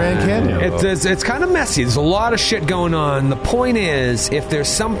 It's the Grand Canyon. It's kind of messy. There's a lot of shit going on. The point is, if there's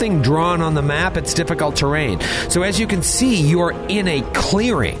something drawn on the map, it's difficult terrain. So as you can see, you're in a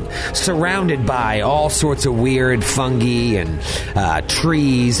clearing surrounded by all sorts of weird fungi and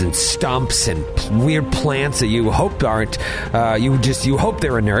trees and stumps and weird plants that you hope aren't. You hope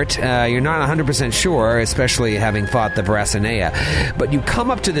they're inert. You're not 100% sure, especially having fought the Vracinea. But you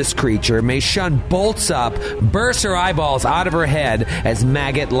come up to this creature. Meishan bolts up, bursts her eyeballs out of her head as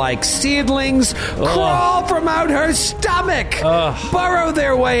maggot-like seedlings crawl from out her stomach, burrow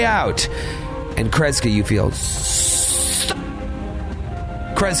their way out. And Kreska, you feel...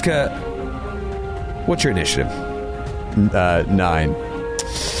 Kreska, what's your initiative? 9.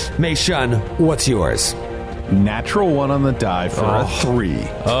 Mei Shun, what's yours? Natural 1 on the die for a 3.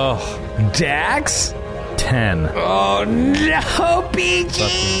 Dax? 10. Oh, no,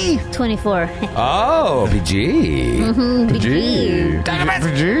 PG! 24. Oh, PG. PG.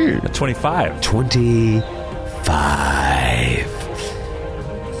 Dynamite. 25. 25.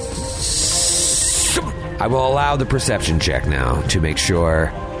 I will allow the perception check now to make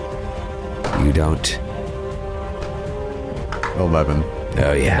sure you don't. 11.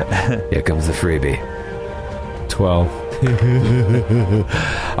 Oh, yeah. Here comes the freebie. 12.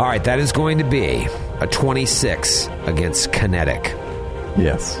 All right, that is going to be a 26 against kinetic.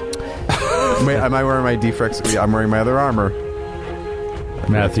 Yes. Wait, am I wearing my deflex? Yeah, I'm wearing my other armor.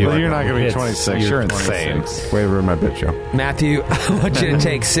 Matthew. Well, you're not going to be It's- 26. You're insane. Way to ruin my bitch show. Matthew, I want you to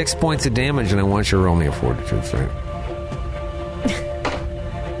take 6 points of damage, and I want you to roll me a fortitude save.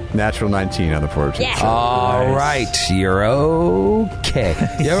 Natural 19 on the fortune. Yeah. All right, you're okay.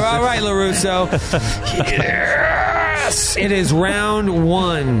 You're all right, LaRusso. Yes! It is round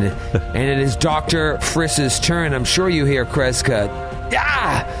 1, and it is Dr. Friss's turn. I'm sure you hear Kreska.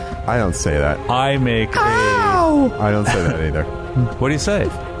 Ah! I don't say that. I make a. I don't say that either. What do you say?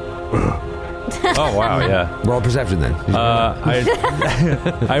 Oh, wow, yeah. Roll perception then.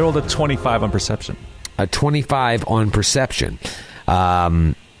 I rolled a 25 on perception. A 25 on perception.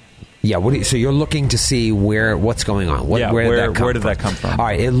 Yeah, so you're looking to see what's going on. Where did that come from? All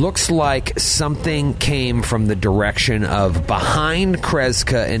right, it looks like something came from the direction of behind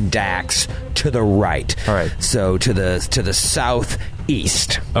Kreska and Dax to the right. All right. So to the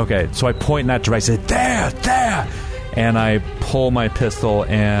southeast. Okay, so I point in that direction. I say, there! And I pull my pistol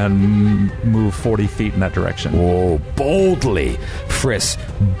and move 40 feet in that direction. Whoa, boldly, Friss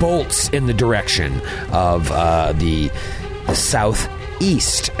bolts in the direction of the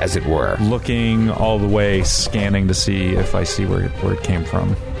southeast, as it were. Looking all the way, scanning to see if I see where it came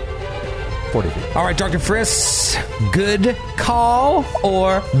from. 40 feet. All right, Dr. Friss, good call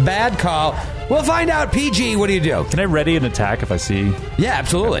or bad call? We'll find out. PG, what do you do? Can I ready an attack if I see? Yeah,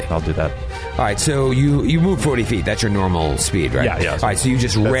 absolutely. I'll do that. All right, so you move 40 feet. That's your normal speed, right? Yeah. All right, so you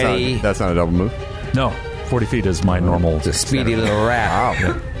just ready. That's not a double move. No, 40 feet is my normal. It's a speedy little rat.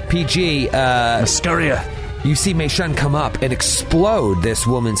 Wow. PG, Muscaria. you see Mei Shun come up and explode this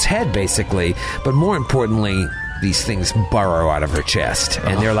woman's head, basically. But more importantly, these things burrow out of her chest,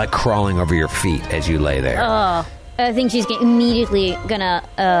 and they're like crawling over your feet as you lay there. Oh, I think she's immediately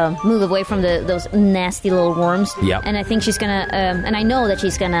gonna move away from those nasty little worms. Yep. And I think she's gonna, and I know that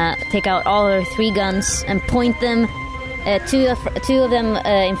she's gonna take out all her 3 guns and point them. Two of them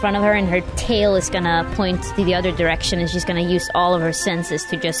in front of her, and her tail is gonna point to the other direction, and she's gonna use all of her senses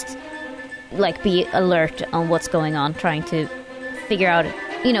to just be alert on what's going on, trying to figure out,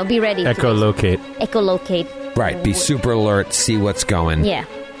 be ready. Echolocate. Echolocate. Right, be super alert, see what's going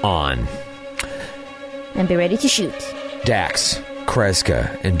on. And be ready to shoot. Dax, Kreska,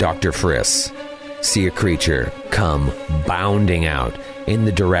 and Dr. Friss see a creature come bounding out in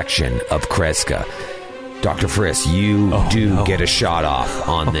the direction of Kreska. Dr. Friss, you get a shot off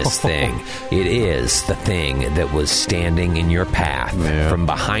on this thing. It is the thing that was standing in your path from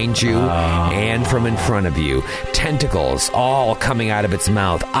behind you and from in front of you. Tentacles all coming out of its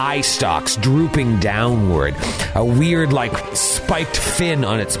mouth. Eye stalks drooping downward. A weird, spiked fin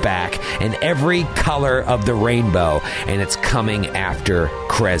on its back. And every color of the rainbow. And it's coming after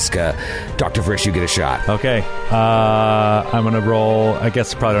Kreska. Dr. Friss, you get a shot. Okay. I'm going to roll. I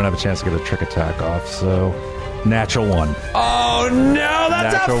guess I probably don't have a chance to get a trick attack off, so natural 1. Oh, no,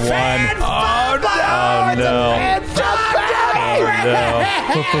 that's Natural a fan one. Oh, no.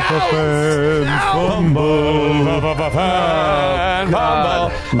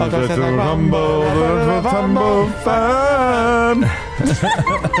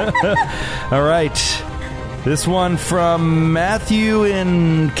 All right. This one from Matthew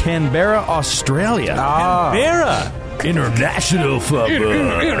in Canberra, Australia. Canberra! International football.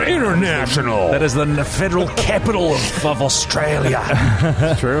 International. That is the federal capital of Australia.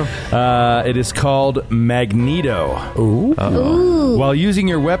 True. It is called Magneto. Ooh. While using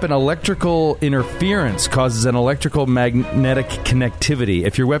your weapon, electrical interference causes an electrical magnetic connectivity.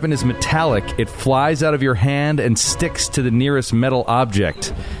 If your weapon is metallic, it flies out of your hand and sticks to the nearest metal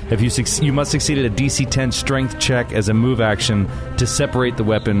object. If you must succeed at a DC 10 strength check as a move action to separate the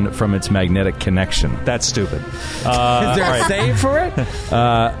weapon from its magnetic connection. That's stupid. Is there a save for it?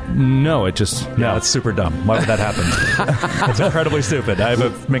 No, it just No, it's super dumb. Why would that happen? It's incredibly stupid. I have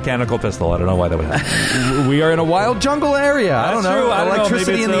a mechanical pistol. I don't know why that would happen. We are in a wild jungle area. I don't know. True. I don't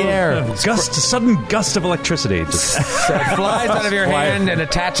Electricity know. in Maybe the air. Sudden gust of electricity. Just It flies out of your hand and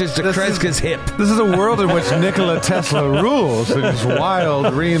attaches to Kreska's hip. This is a world in which Nikola Tesla rules. There's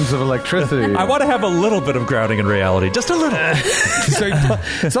wild reams of electricity. I want to have a little bit of grounding in reality. Just a little.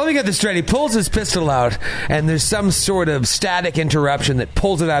 So let me get this straight. He pulls his pistol out, and there's some sort of static interruption that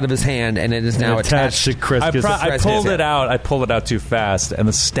pulls it out of his hand, and it is now attached to Kreska's. I pulled it out. I pulled it out too fast, and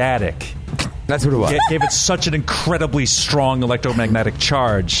the static That's what it was. gave it such an incredibly strong electromagnetic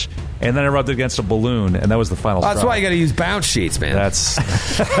charge, and then I rubbed it against a balloon, and that was the final That's straw. why you got to use bounce sheets, man. That's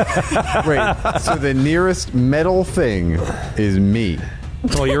Wait, so the nearest metal thing is me.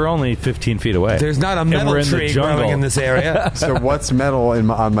 Well, you're only 15 feet away. There's not a we're metal in the tree jungle. growing in this area. So what's metal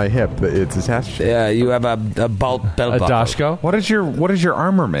on my hip that it's attached to? Yeah, you have a belt a buckle. Dashko? What is your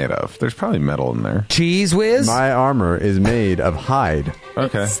armor made of? There's probably metal in there. Cheese whiz? My armor is made of hide.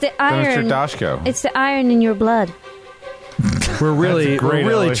 Okay. It's the Then it's iron. your Dashko. It's the iron in your blood. We're really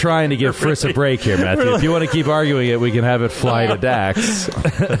Ellie. trying to give Friss a break here, Matthew. If you want to keep arguing it, we can have it fly to Dax.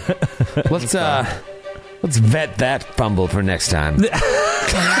 Let's vet that fumble for next time.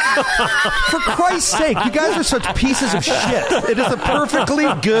 For Christ's sake, you guys are such pieces of shit. It is a perfectly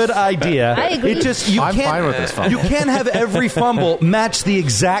good idea. I agree. It just you I'm can't fine with this fumble. you can't have every fumble match the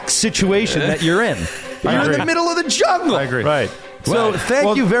exact situation that you're in. You're in agree. the middle of the jungle. I agree. Right. So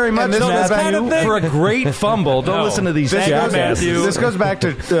thank you very much, and this goes back- Matthew, for a great fumble. Don't listen to these This goes back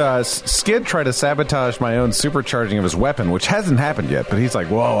to Skid tried to sabotage my own supercharging of his weapon, which hasn't happened yet. But he's like,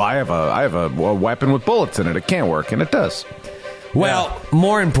 "Whoa, I have a weapon with bullets in it. It can't work," and it does. Well,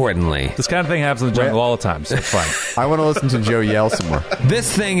 more importantly, this kind of thing happens in the jungle all the time, so it's fine. I want to listen to Joe yell some more. this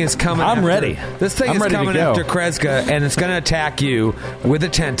thing is coming. I'm after, ready. This thing I'm is ready to coming go. after Kreska, and it's going to attack you with a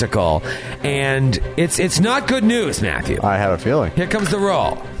tentacle. And it's not good news, Matthew. I have a feeling. Here comes the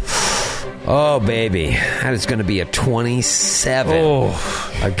roll. Oh, baby. That is going to be a 27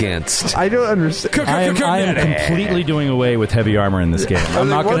 against. I don't understand. I am completely doing away with heavy armor in this game. I'm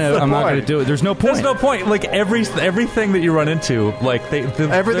not what's gonna. the I'm not point? gonna do it. There's no point. There's no point. Like everything that you run into, like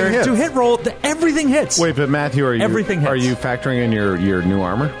Everything hits. to hit roll, everything hits. Wait, but Matthew, are you Everything hits. are you factoring in your new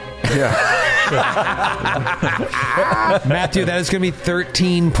armor? Matthew, that is going to be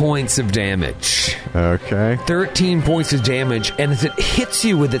 13 points of damage. Okay. 13 points of damage, and as it hits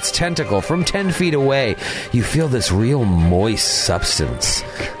you with its tentacle from 10 feet away, you feel this real moist substance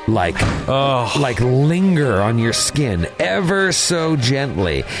like linger on your skin ever so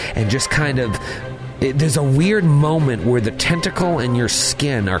gently, and just kind of there's a weird moment where the tentacle and your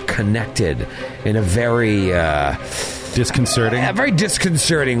skin are connected in a very Disconcerting. a very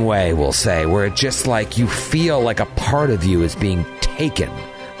disconcerting way, we'll say, where it just like you feel like a part of you is being taken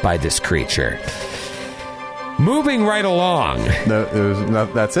by this creature. Moving right along. No,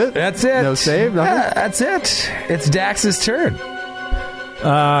 that's it. That's it. No save. Nothing. Yeah, that's it. It's Dax's turn.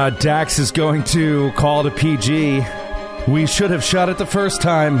 Dax is going to call to PG. We should have shot it the first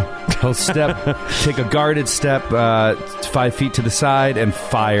time. He'll take a guarded step 5 feet to the side and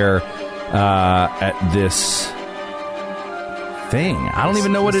fire at this thing. I don't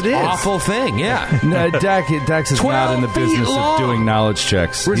even know what it is. Awful thing, yeah. No, Dax is not in the 12 feet business long. of doing knowledge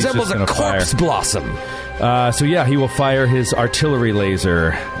checks. He's Resembles just a gonna fire. corpse blossom. So yeah, he will fire his artillery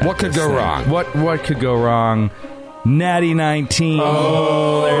laser. at What could this go thing. wrong? What could go wrong? Natty 19.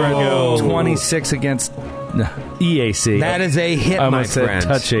 Oh, there we go. 26 against EAC. That is a hit, I my almost said friend.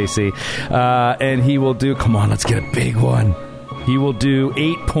 touch AC. And he will do. Come on, let's get a big one. He will do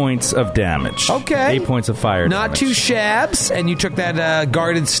 8 points of damage. Okay. 8 points of fire Not damage. two shabs, and you took that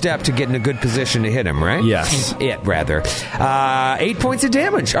guarded step to get in a good position to hit him, right? Yes. It, rather. 8 points of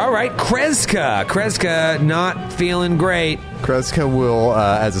damage. All right, Kreska. Kreska not feeling great. Kreska will,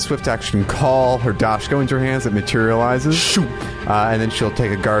 as a swift action, call her Dashko into her hands. It materializes. Shoot. And then she'll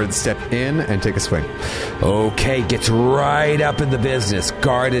take a guarded step in and take a swing. Okay, gets right up in the business.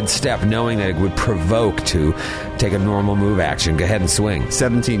 Guarded step, knowing that it would provoke to take a normal move action. Go ahead and swing.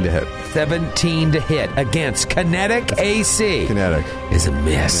 17 to hit. 17 to hit against Kinetic AC. Kinetic. Is a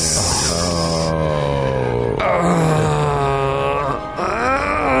miss.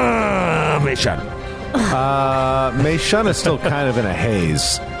 Mei Shun. Mei Shun is still kind of in a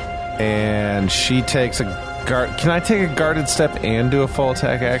haze, and she takes a guard. Can I take a guarded step and do a full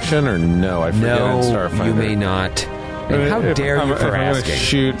attack action, or no? I forget in No, Starfinder. you may not. And how dare you for I'm gonna asking?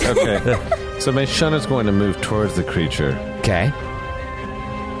 shoot. Okay. So Mei Shun is going to move towards the creature. Okay.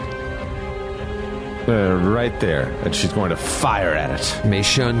 right there, and she's going to fire at it. Mei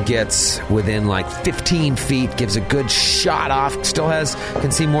Shun gets within like 15 feet, gives a good shot off, still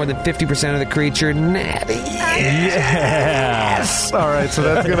can see more than 50% of the creature. Natty. Yes! All right, so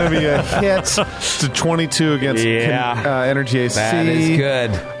that's going to be a hit to 22 against energy AC. That is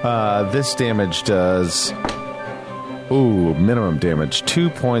good. This damage does... minimum damage. 2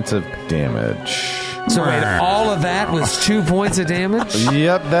 points of damage. So wait, all of that was 2 points of damage?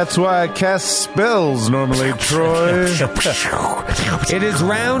 Yep, that's why I cast spells normally, Troy. It is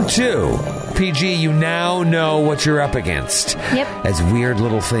round 2. PG, you now know what you're up against. Yep. As weird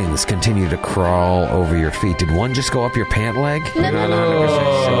little things continue to crawl over your feet. Did one just go up your pant leg? No. You're not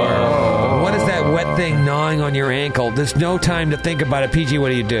 100% sure. What is that wet thing gnawing on your ankle? There's no time to think about it. PG, what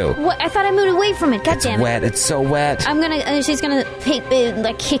do you do? What? I thought I moved away from it. God It's damn it. wet. It's so wet. She's gonna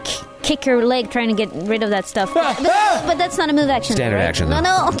kick her leg trying to get rid of that stuff. But that's not a move action. Standard right? action,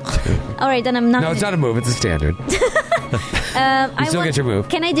 No. All right, then I'm not. No, it's not a move. It's a standard. You still get your move.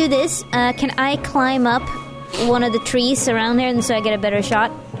 Can I do this? Can I climb up one of the trees around there and so I get a better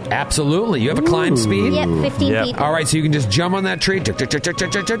shot? Absolutely. You have a climb speed? Yep, 15 Yep. feet. All right, so you can just jump on that tree and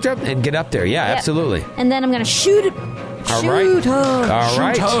get up there. Yeah, Yep. absolutely. And then I'm gonna shoot it. All right. Shoot her. All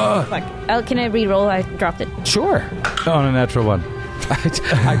right. Fuck. Oh, can I re-roll? I dropped it. Sure. On a natural one.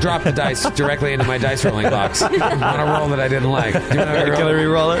 I dropped the dice directly into my dice rolling box on a roll that I didn't like. Do you want to Can I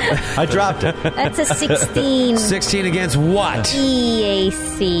re-roll it? I dropped it. That's a 16. 16 against what?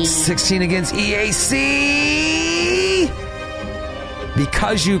 EAC. 16 against EAC.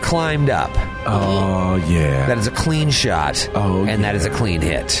 Because you climbed up. Oh, yeah. That is a clean shot. Oh, and that is a clean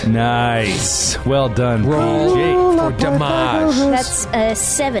hit. Nice. Well done, Roll PJ. for damage. That's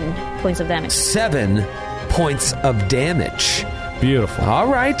 7 points of damage. 7 points of damage. Beautiful. All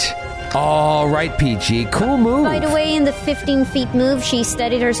right, PG. Cool move. By the way, in the 15 feet move, she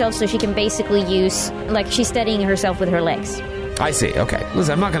steadied herself so she can basically use, she's steadying herself with her legs. I see. Okay.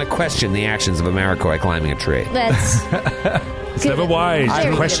 Listen, I'm not going to question the actions of Americoy climbing a tree. That's... It's never wise Very to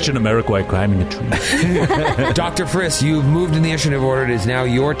good. question Americoy climbing a tree. Dr. Friss, you've moved in the initiative order. It is now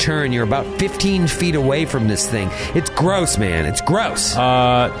your turn. You're about 15 feet away from this thing. It's gross, man. It's gross.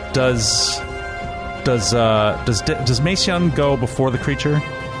 Does Mei Shun go before the creature?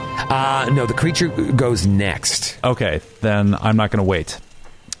 No, the creature goes next. Okay, then I'm not going to wait.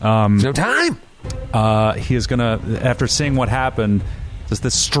 There's no time. He is going to, after seeing what happened, there's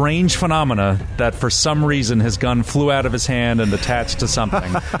this strange phenomena that for some reason his gun flew out of his hand and attached to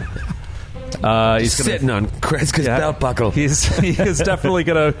something. He's sitting on Kreska's belt buckle. He is definitely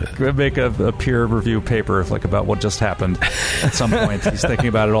going to make a peer review paper about what just happened at some point. He's thinking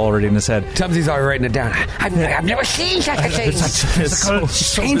about it already in his head. Tumsy's already writing it down. I've never seen such a thing.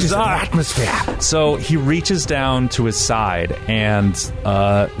 Such changes in the atmosphere. So he reaches down to his side and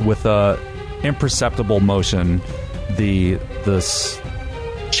with a imperceptible motion, this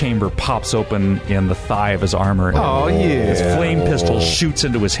chamber pops open in the thigh of his armor. Oh, yeah. His flame pistol shoots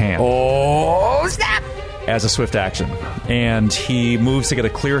into his hand. Oh, snap! As a swift action. And he moves to get a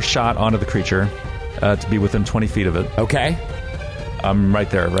clear shot onto the creature to be within 20 feet of it. Okay. I'm right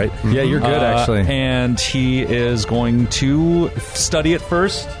there, right? Yeah, you're good, actually. And he is going to study it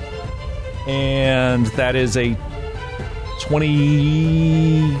first. And that is a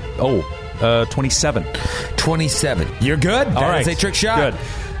 27. 27. You're good. All right. That is a trick shot. Good.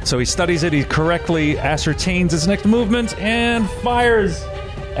 So he studies it. He correctly ascertains his next movement and fires.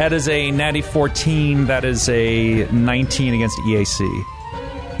 That is a natty 14. That is a 19 against EAC.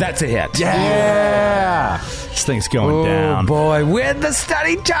 That's a hit. Yeah. This thing's going down. Oh, boy. With the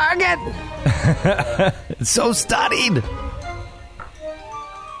studied target. It's so studied.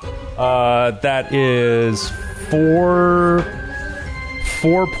 That is 4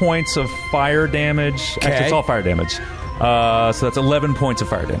 points of fire damage. Actually, it's all fire damage. So that's 11 points of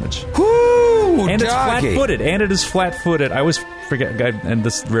fire damage. Woo! And it's doggy. flat-footed. I always forget, and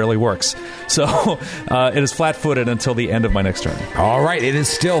this rarely works. So it is flat-footed until the end of my next turn. All right. It is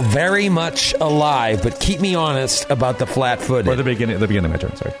still very much alive, but keep me honest about the flat-footed. Or the beginning of my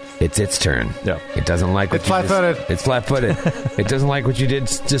turn, sorry. It's its turn. Yeah. It doesn't like what It's flat-footed. It's flat-footed. It doesn't like what you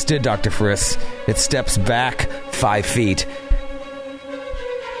just did, Dr. Friss. It steps back 5 feet.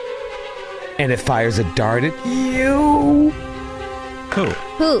 And it fires a dart at you. Who?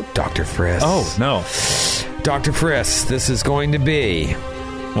 Dr. Friss. Oh, no. Dr. Friss, this is going to be...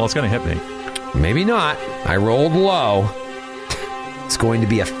 Well, it's going to hit me. Maybe not. I rolled low. It's going to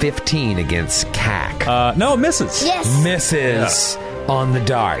be a 15 against CAC. No, it misses. Yes. Misses on the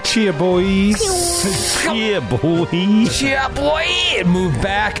dart. Chia boys. Yeah, boy. Yeah, boy! It moved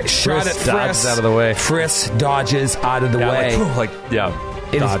back, shot Friss at dodges Friss. out of the way. Friss dodges out of the way.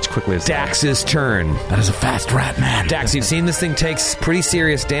 dodge quickly as Dax's turn. That is a fast rat, man. Dax, you've seen this thing takes pretty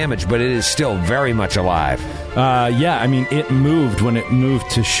serious damage, but it is still very much alive. Yeah, I mean, it moved when it moved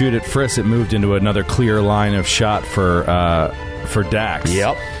to shoot at Friss. It moved into another clear line of shot for Dax.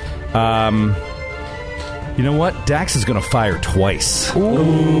 Yep. You know what? Dax is going to fire twice. We're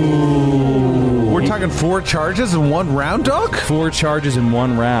talking 4 charges in one round, dog? 4 charges in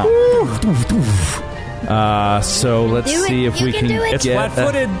one round. So let's Do it. see if You we can can do it. It's get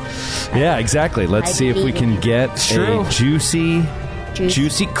flat-footed. Yeah, exactly. Let's I see if we believe can in you. get True. a juicy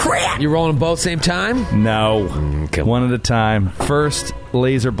crit. You rolling them both same time? No. Okay. One at a time. First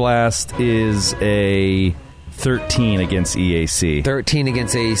laser blast is a 13 against EAC. 13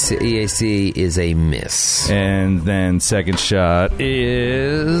 against EAC is a miss. And then second shot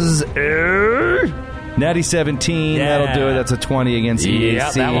is natty 17. Yeah. That'll do it. That's a 20 against EAC.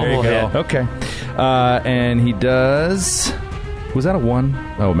 Yeah, that one will There you hit. go. Okay. And he does... Was that a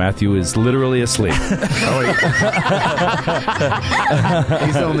 1? Oh, Matthew is literally asleep. He's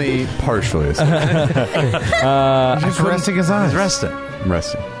only partially asleep. He's resting his eyes. Resting.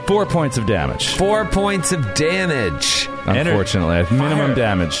 Resting. 4 points of damage. 4 points of damage. Unfortunately. Minimum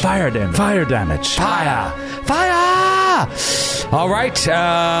damage. Fire damage. Fire damage. Fire! Fire! All right,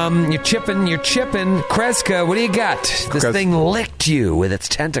 you're chipping. Kreska, what do you got? This thing licked you with its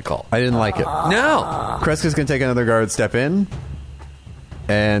tentacle. I didn't like it. No. Kreska's going to take another guard step in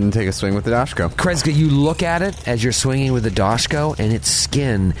and take a swing with the Dashko. Kreska, you look at it as you're swinging with the Dashko, and its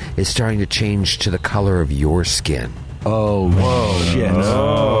skin is starting to change to the color of your skin. Oh, whoa. Shit.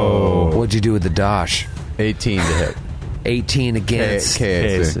 What'd you do with the Dash? 18 to hit. 18 against...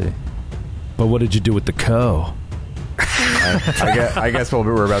 KAC. But what did you do with the Co? I guess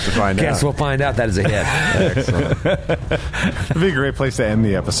we're about to find out. Guess we'll find out that is a hit. It'd be a great place to end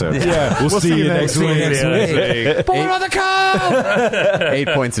the episode. Yeah, we'll see you next week. Born on the Cove! 8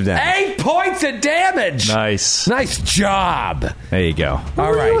 points of damage. 8 points of damage! Nice. Nice job! There you go.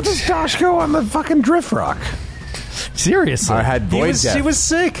 All right. With this Dashko on the fucking drift rock. Seriously. I had void death. He was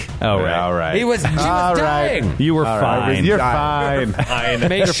sick. Oh, right. All right. She was dying. You were fine. You're fine.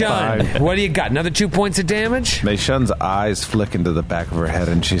 Mei Shun, what do you got? Another 2 points of damage? Mei Shun's eyes flick into the back of her head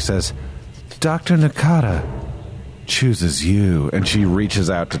and she says, Dr. Nakata chooses you. And she reaches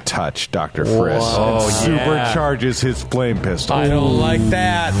out to touch Dr. Friss. Whoa. And supercharges his flame pistol. I don't like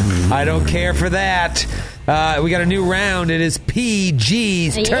that. I don't care for that. We got a new round. It is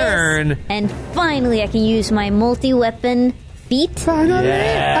PG's Yes. turn. And finally, I can use my multi-weapon feat.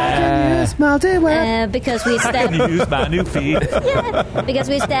 Because we established. Use my new feet. Because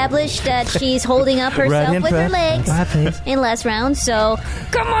we established that she's holding up herself with her legs in last round. So,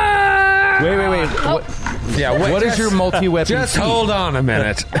 come on! Wait. Yeah, What is your multi-weapon Just feat? hold on a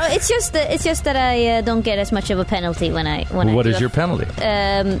minute. Oh, it's just that I don't get as much of a penalty when I What do is your penalty?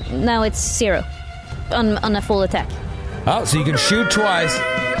 now it's 0 on a full attack. Oh, so you can shoot twice.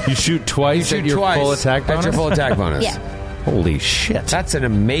 You shoot twice at your full attack bonus? That's your full attack bonus. Yeah. Holy shit. That's an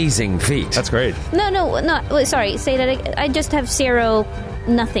amazing feat. That's great. No. Wait, sorry. Say that again. I just have 0,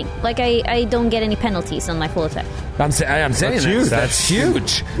 nothing. Like I don't get any penalties on my full attack. I'm saying huge. that's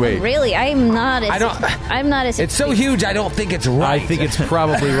huge. Wait. Really, I'm not. I don't- I'm not as. It's so huge, I don't think it's right. I think it's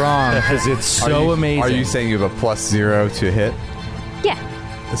probably wrong because it's so amazing. Are you saying you have a +0 to hit? Yeah.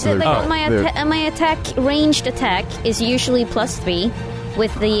 So they're- My attack ranged attack is usually +3.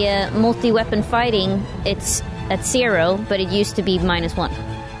 With the multi-weapon fighting, it's at 0, but it used to be -1.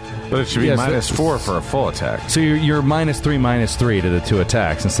 But it should be Yes, -4 for a full attack. So you're -3 to the 2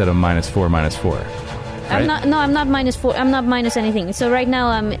 attacks instead of -4. I'm not. No, I'm not -4. I'm not minus anything. So right now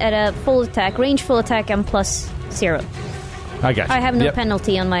I'm at a full attack, range full attack. I'm +0. I got you. I have no Yep.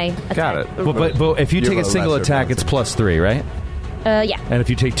 penalty on my attack. Got it. But if you You take have a a single lesser attack, penalty. it's +3, right? Yeah. And if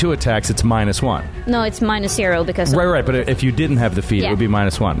you take 2 attacks, it's -1. No, it's -0 because. Right. But if you didn't have the feat, it Yeah. would be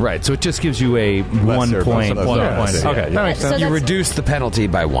 -1. Right. So it just gives you a 1 Lesser point. bonus. bonus. Yeah. Okay. That makes So sense. You that's- reduce the penalty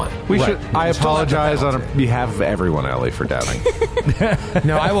by 1. We Right. should. I apologize on behalf of everyone, Ellie, for doubting.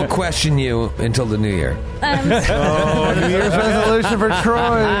 No, I will question you until the new year. New Year's resolution for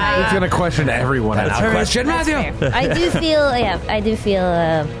Troy. It's going to question everyone. And I'll question Matthew. I do feel. Yeah.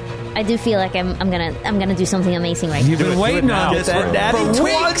 I do feel like I'm gonna do something amazing right You've now. been waiting on this for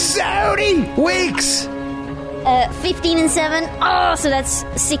weeks. Weeks. 15 and 7. Oh, so that's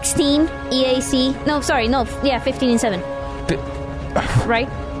 16 EAC. No, sorry, no. Yeah, 15 and 7. Right?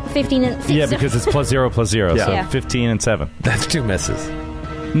 15 and 15. Yeah, because it's +0 +0. So Yeah. 15 and 7. That's 2 misses.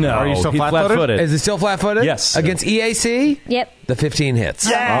 No. Are you still he's flat-footed? Is it still flat-footed? Yes. Against EAC? Yep. The 15 hits. Oh,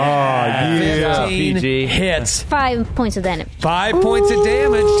 yeah. 15 PG. hits. 5 points of damage. 5 points of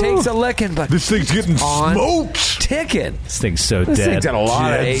damage. Takes a licking, but This thing's getting on smoked. ticking. This thing's so This dead. thing's got a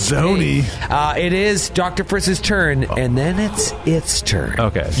lot of Dead HP. zony. It is Dr. Frizz's turn, and then it's its turn.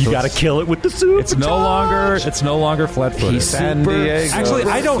 Okay. You got to kill it with the soup. It's no longer flat-footed. He's super. Actually,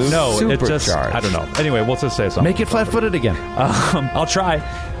 I don't know. It just Supercharged. I don't know. Anyway, we'll just say something. Make it flat-footed again. I'll try.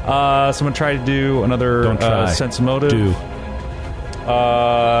 So I'm gonna try to do another Don't try. sense motive. Do.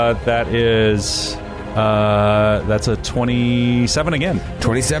 That is that's a 27 again.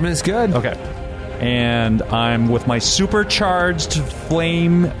 27 is good. Okay. And I'm with my supercharged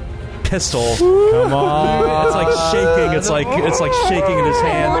flame pistol. Come on. It's like shaking. It's like shaking in his I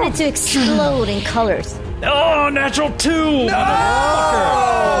hand. want it to explode in colors. Oh, natural 2.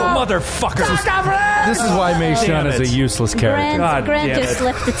 Motherfucker. This is why Mei Shun is a useless character. God Grant damn just it.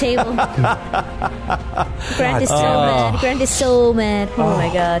 left the table. Grant is so mad. Grant is so mad. Oh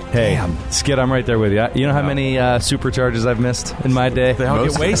my god. Hey, Skid, I'm right there with you. You know how many supercharges I've missed in my day? They all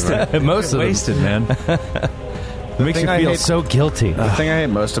get wasted. Most of them. Wasted, man. It makes you thing I feel hate- so guilty. The thing I hate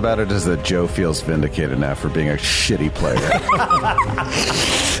most about it is that Joe feels vindicated now for being a shitty player.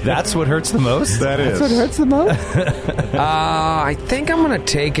 That's what hurts the most? That is. hurts the most. I think I'm going to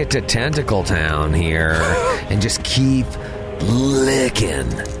take it to Tentacle Town here and just keep licking.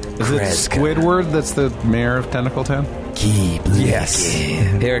 Is it Squidward that's the mayor of Tentacle Town? Keep licking. Yes.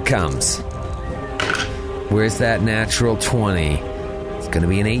 Here it comes. Where's that natural 20? It's going to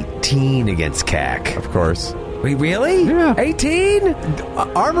be an 18 against CAC. Of course. Wait, really? Yeah. 18?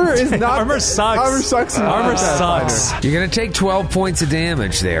 Armor is not. Armor sucks. Armor sucks. Armor sucks. You're going to take 12 points of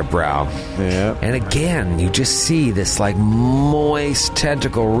damage there, bro. Yeah. And again, you just see this like moist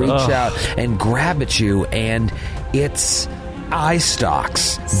tentacle reach out and grab at you, and its eye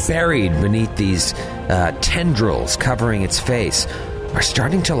stalks buried beneath these tendrils covering its face are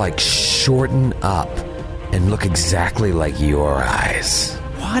starting to like shorten up and look exactly like your eyes.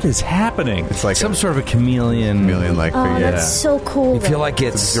 What is happening? It's like Some sort of a chameleon-like Oh, figure. that's so cool. You feel like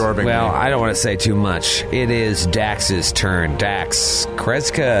it's absorbing well, me. I don't want to say too much. It is Dax's turn. Dax,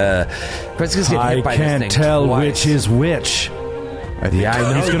 Kreska. Kreska's getting I hit by this thing can't tell twice. which is which. Yeah, I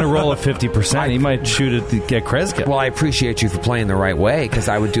know. He's going to roll at 50%. He might shoot it to get Kreska. Well, I appreciate you for playing the right way because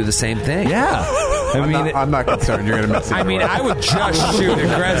I would do the same thing. yeah. I mean, I'm not concerned. You're going to miss it. I mean, I would just shoot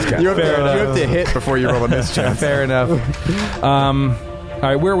at Kreska. you have to hit before you roll a miss chance. fair enough. All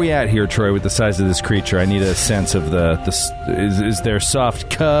right, where are we at here, Troy, with the size of this creature? I need a sense of is there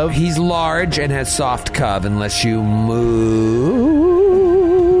soft cove? He's large and has soft cove unless you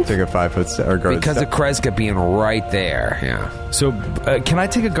move. Take a 5 foot step or guard Because step. of Kreska being right there. Yeah. So, can I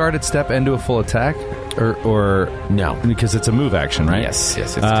take a guarded step and do a full attack? Or No. Because it's a move action, right? Yes,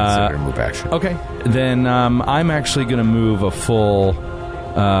 it's considered a move action. Okay. Then I'm actually going to move a full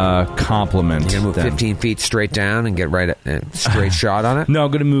compliment. You're going to move then. 15 feet straight down and get right at straight shot on it? No,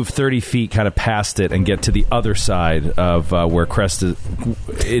 I'm going to move 30 feet kind of past it and get to the other side of where Cresta...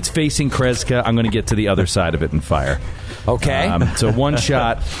 It's facing Kreska. I'm going to get to the other side of it and fire. Okay. So one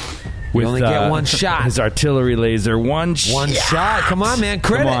shot with... only get one shot. His artillery laser. One shot. Come on, man.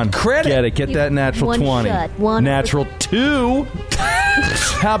 Credit. Come on. Credit. Get it. Get that natural One 20. shot. One- Natural 2.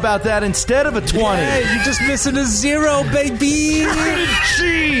 How about that instead of a 20? You're just missing a 0, baby.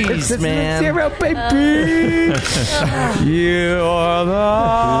 Jeez, man. baby. You're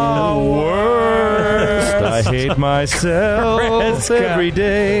the worst. I hate myself Kreska. every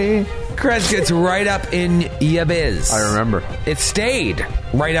day. Kreska gets right up in your biz. I remember. It stayed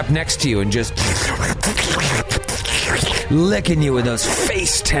right up next to you and just licking you with those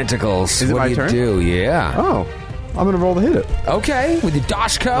face tentacles. Is it what my do you turn? do? Yeah. Oh, I'm going to roll to hit it. Okay. With your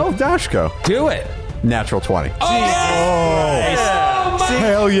Dashko, Dashko. do it. Natural 20.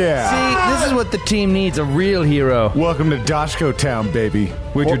 Hell yeah. See, this is what the team needs, a real hero. Welcome to Dashko Town, baby.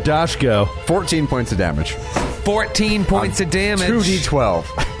 Where'd your Dash go? 14 points of damage. 14 points of damage. 2d12.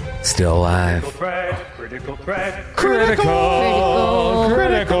 Still alive. Critical.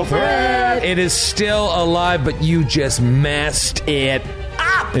 Threat. It is still alive, but you just messed it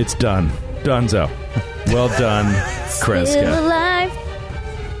up. It's done. Dunzo. Well done, Still Kreska. alive.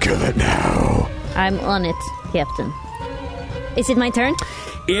 Kill it now. I'm on it, Captain. Is it my turn?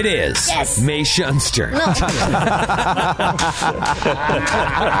 It is. Yes. Mei Shun's turn. No.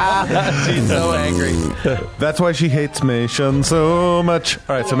 She's so angry. That's why she hates Mei Shun so much.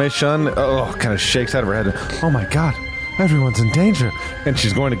 All right, so Mei Shun, kind of shakes out of her head. Oh my god, Everyone's in danger. And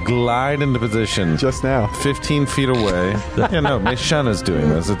she's going to glide into position. Just now. 15 feet away. Yeah, no, Mei Shun is doing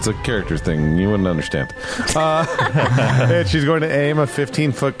this. It's a character thing. You wouldn't understand. And she's going to aim a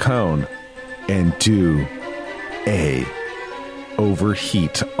 15-foot cone and do a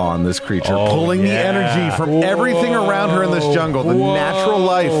overheat on this creature, pulling the energy from everything around her in this jungle, the natural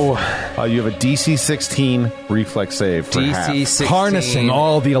life. You have a DC 16 reflex save for half. DC 16. Harnessing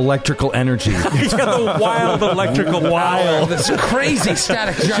all the electrical energy. The wild electrical Wow, this crazy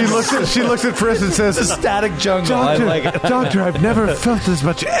static jungle. She looks at Frisk and says, Static jungle. Doctor, I like it. Doctor, I've never felt this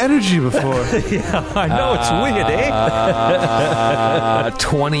much energy before. I know it's weird, eh?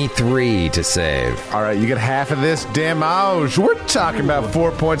 23 to save. All right, you get half of this damage. We're talking about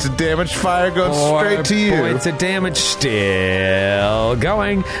 4 points of damage. Fire goes straight to you. 4 points of damage still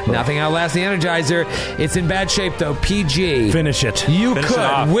going. Nothing outlasts the Energizer. It's in bad shape, though. PG. Finish it. You Finish it could,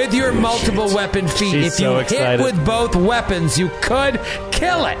 off. with your multiple weapon feat, She's if so you excited. hit with both weapons, you could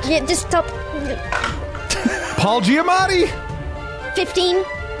kill it. Yeah, just stop. Paul Giamatti. 15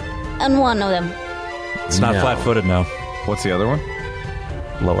 on one of them. It's not No. flat-footed now. What's the other one?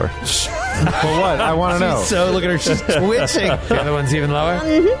 Lower. For what? I want to know. So look at her. She's twitching. The other one's even lower.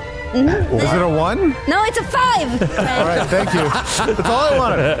 Is it a 1? No, it's a 5. All right, thank you. That's all I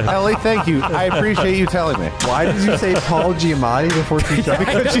wanted. Ellie, thank you. I appreciate you telling me. Why did you say Paul Giamatti before she shot?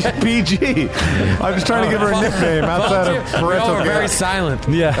 Because she's PG. I'm just trying to give her a nickname outside of parental We're very guidance. silent.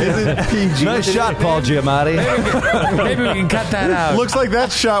 Yeah. Is it PG? Nice shot, Paul Giamatti. Maybe we can cut that out. Looks like that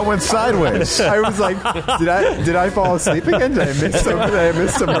shot went sideways. I was like, did I fall asleep again? Did I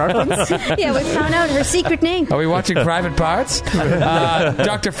miss some reference? Yeah, we found out her secret name. Are we watching Private Parts?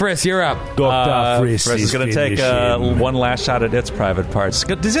 Dr. Friss, you're up. Dr. Frisk is going to take one last shot at its private parts.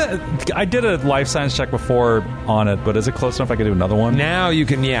 I did a life science check before on it, but is it close enough I can do another one? Now you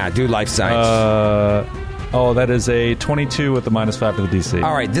can, do life science. That is a 22 with the -5 to the DC.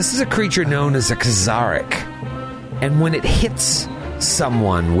 All right, this is a creature known as a Kazaric. And when it hits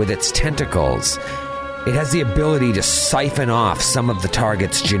someone with its tentacles, it has the ability to siphon off some of the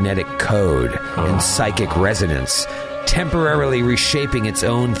target's genetic code and psychic resonance, temporarily reshaping its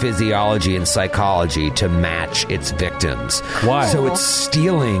own physiology and psychology to match its victims. Why? So it's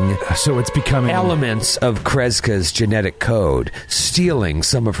stealing So it's becoming elements of Kreska's genetic code, stealing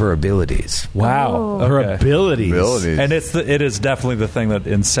some of her abilities. Wow. Her Okay. abilities. And it is definitely the thing that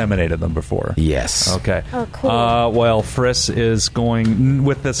inseminated them before. Yes. Okay. Oh, cool. Well, Friss is going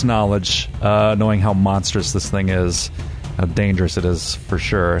with this knowledge, knowing how monstrous this thing is, how dangerous it is for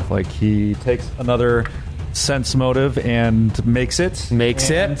sure. Like he takes another sense motive and makes it.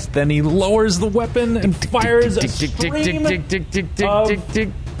 And then he lowers the weapon and fires a stream of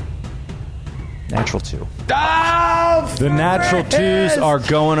natural 2. The natural twos are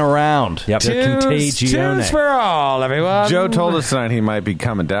going around. Yep. They're contagione. Twos for all, everyone. Joe told us tonight he might be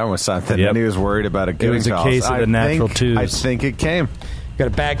coming down with something, Yep. and he was worried about it giving was a to us. case of the natural twos. I think it came. Got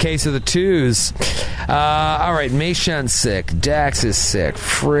a bad case of the twos. All right, Mei Shun's sick. Dax is sick.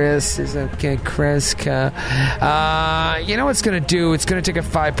 Friss is okay. Kreska. You know what it's going to do? It's going to take a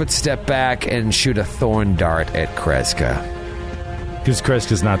 5-foot step back and shoot a thorn dart at Kreska. Because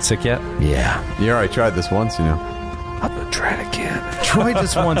Kreska's not sick yet. Yeah. You already tried this once, you know. I'm going to try it again. Troy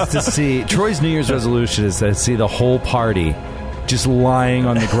just wants to see. Troy's New Year's resolution is to see the whole party just lying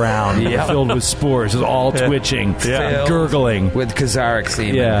on the ground, Yep. filled with spores, just all twitching, gurgling. With Kazaric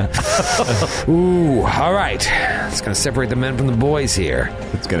semen. Yeah. Ooh, all right. It's going to separate the men from the boys here.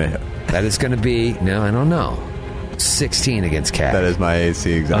 It's going to hit. That is going to be, no, I don't know, 16 against Cat. That is my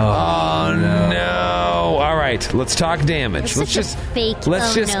AC exactly. Oh no! All right, let's talk damage. That's such a fake.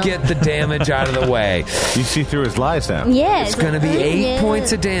 Let's Oh, just no. get the damage out of the way. You see through his lies now. Yes. It's going to be 8 Yeah.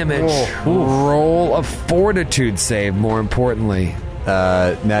 points of damage. Roll a fortitude save. More importantly,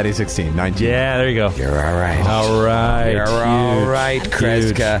 Natty 16, 19. Yeah, there you go. you're all right. All right. You're all right,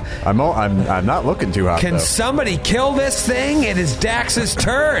 Kreska. I'm not looking too hot, Can though. somebody kill this thing? It is Dax's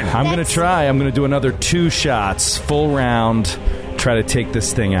turn. I'm going to try. I'm going to do another 2 shots, full round, try to take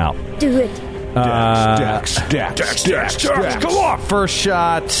this thing out. Do it. Dax. Come on. First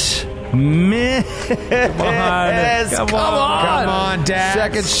shot. Miss. Come on, Dax.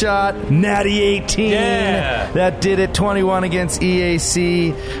 Second shot. Natty 18. Yeah. That did it. 21 against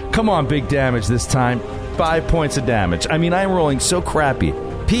EAC. Come on, big damage this time. 5 points of damage. I mean, I'm rolling so crappy.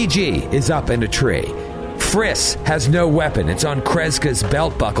 PG is up in a tree. Friss has no weapon. It's on Kreska's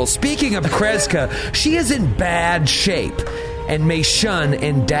belt buckle. Speaking of Kreska, she is in bad shape. And Mei Shun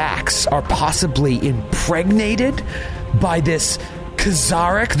and Dax are possibly impregnated by this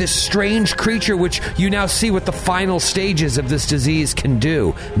Kazarek, this strange creature which you now see what the final stages of this disease can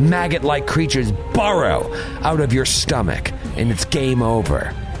do. Maggot-like creatures burrow out of your stomach, and it's game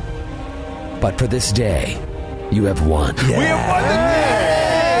over. But for this day, you have won. We have won the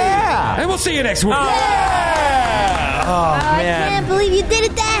day! And we'll see you next week. I can't believe you did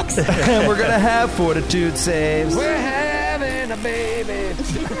it, Dax. And we're gonna have fortitude saves. We're having a baby.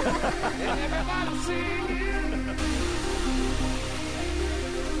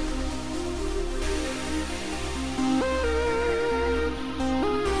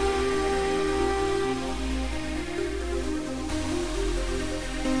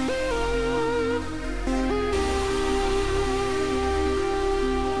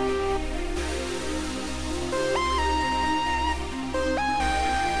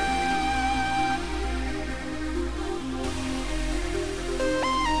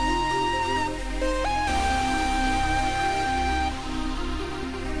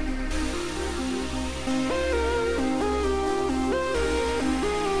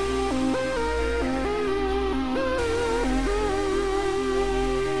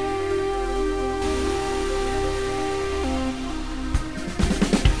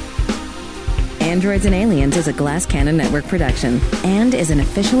 Androids and Aliens is a Glass Cannon Network production and is an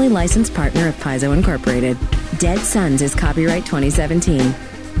officially licensed partner of Paizo Incorporated. Dead Suns is copyright 2017.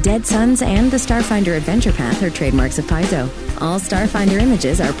 Dead Suns and the Starfinder Adventure Path are trademarks of Paizo. All Starfinder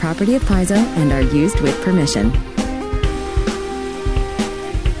images are property of Paizo and are used with permission.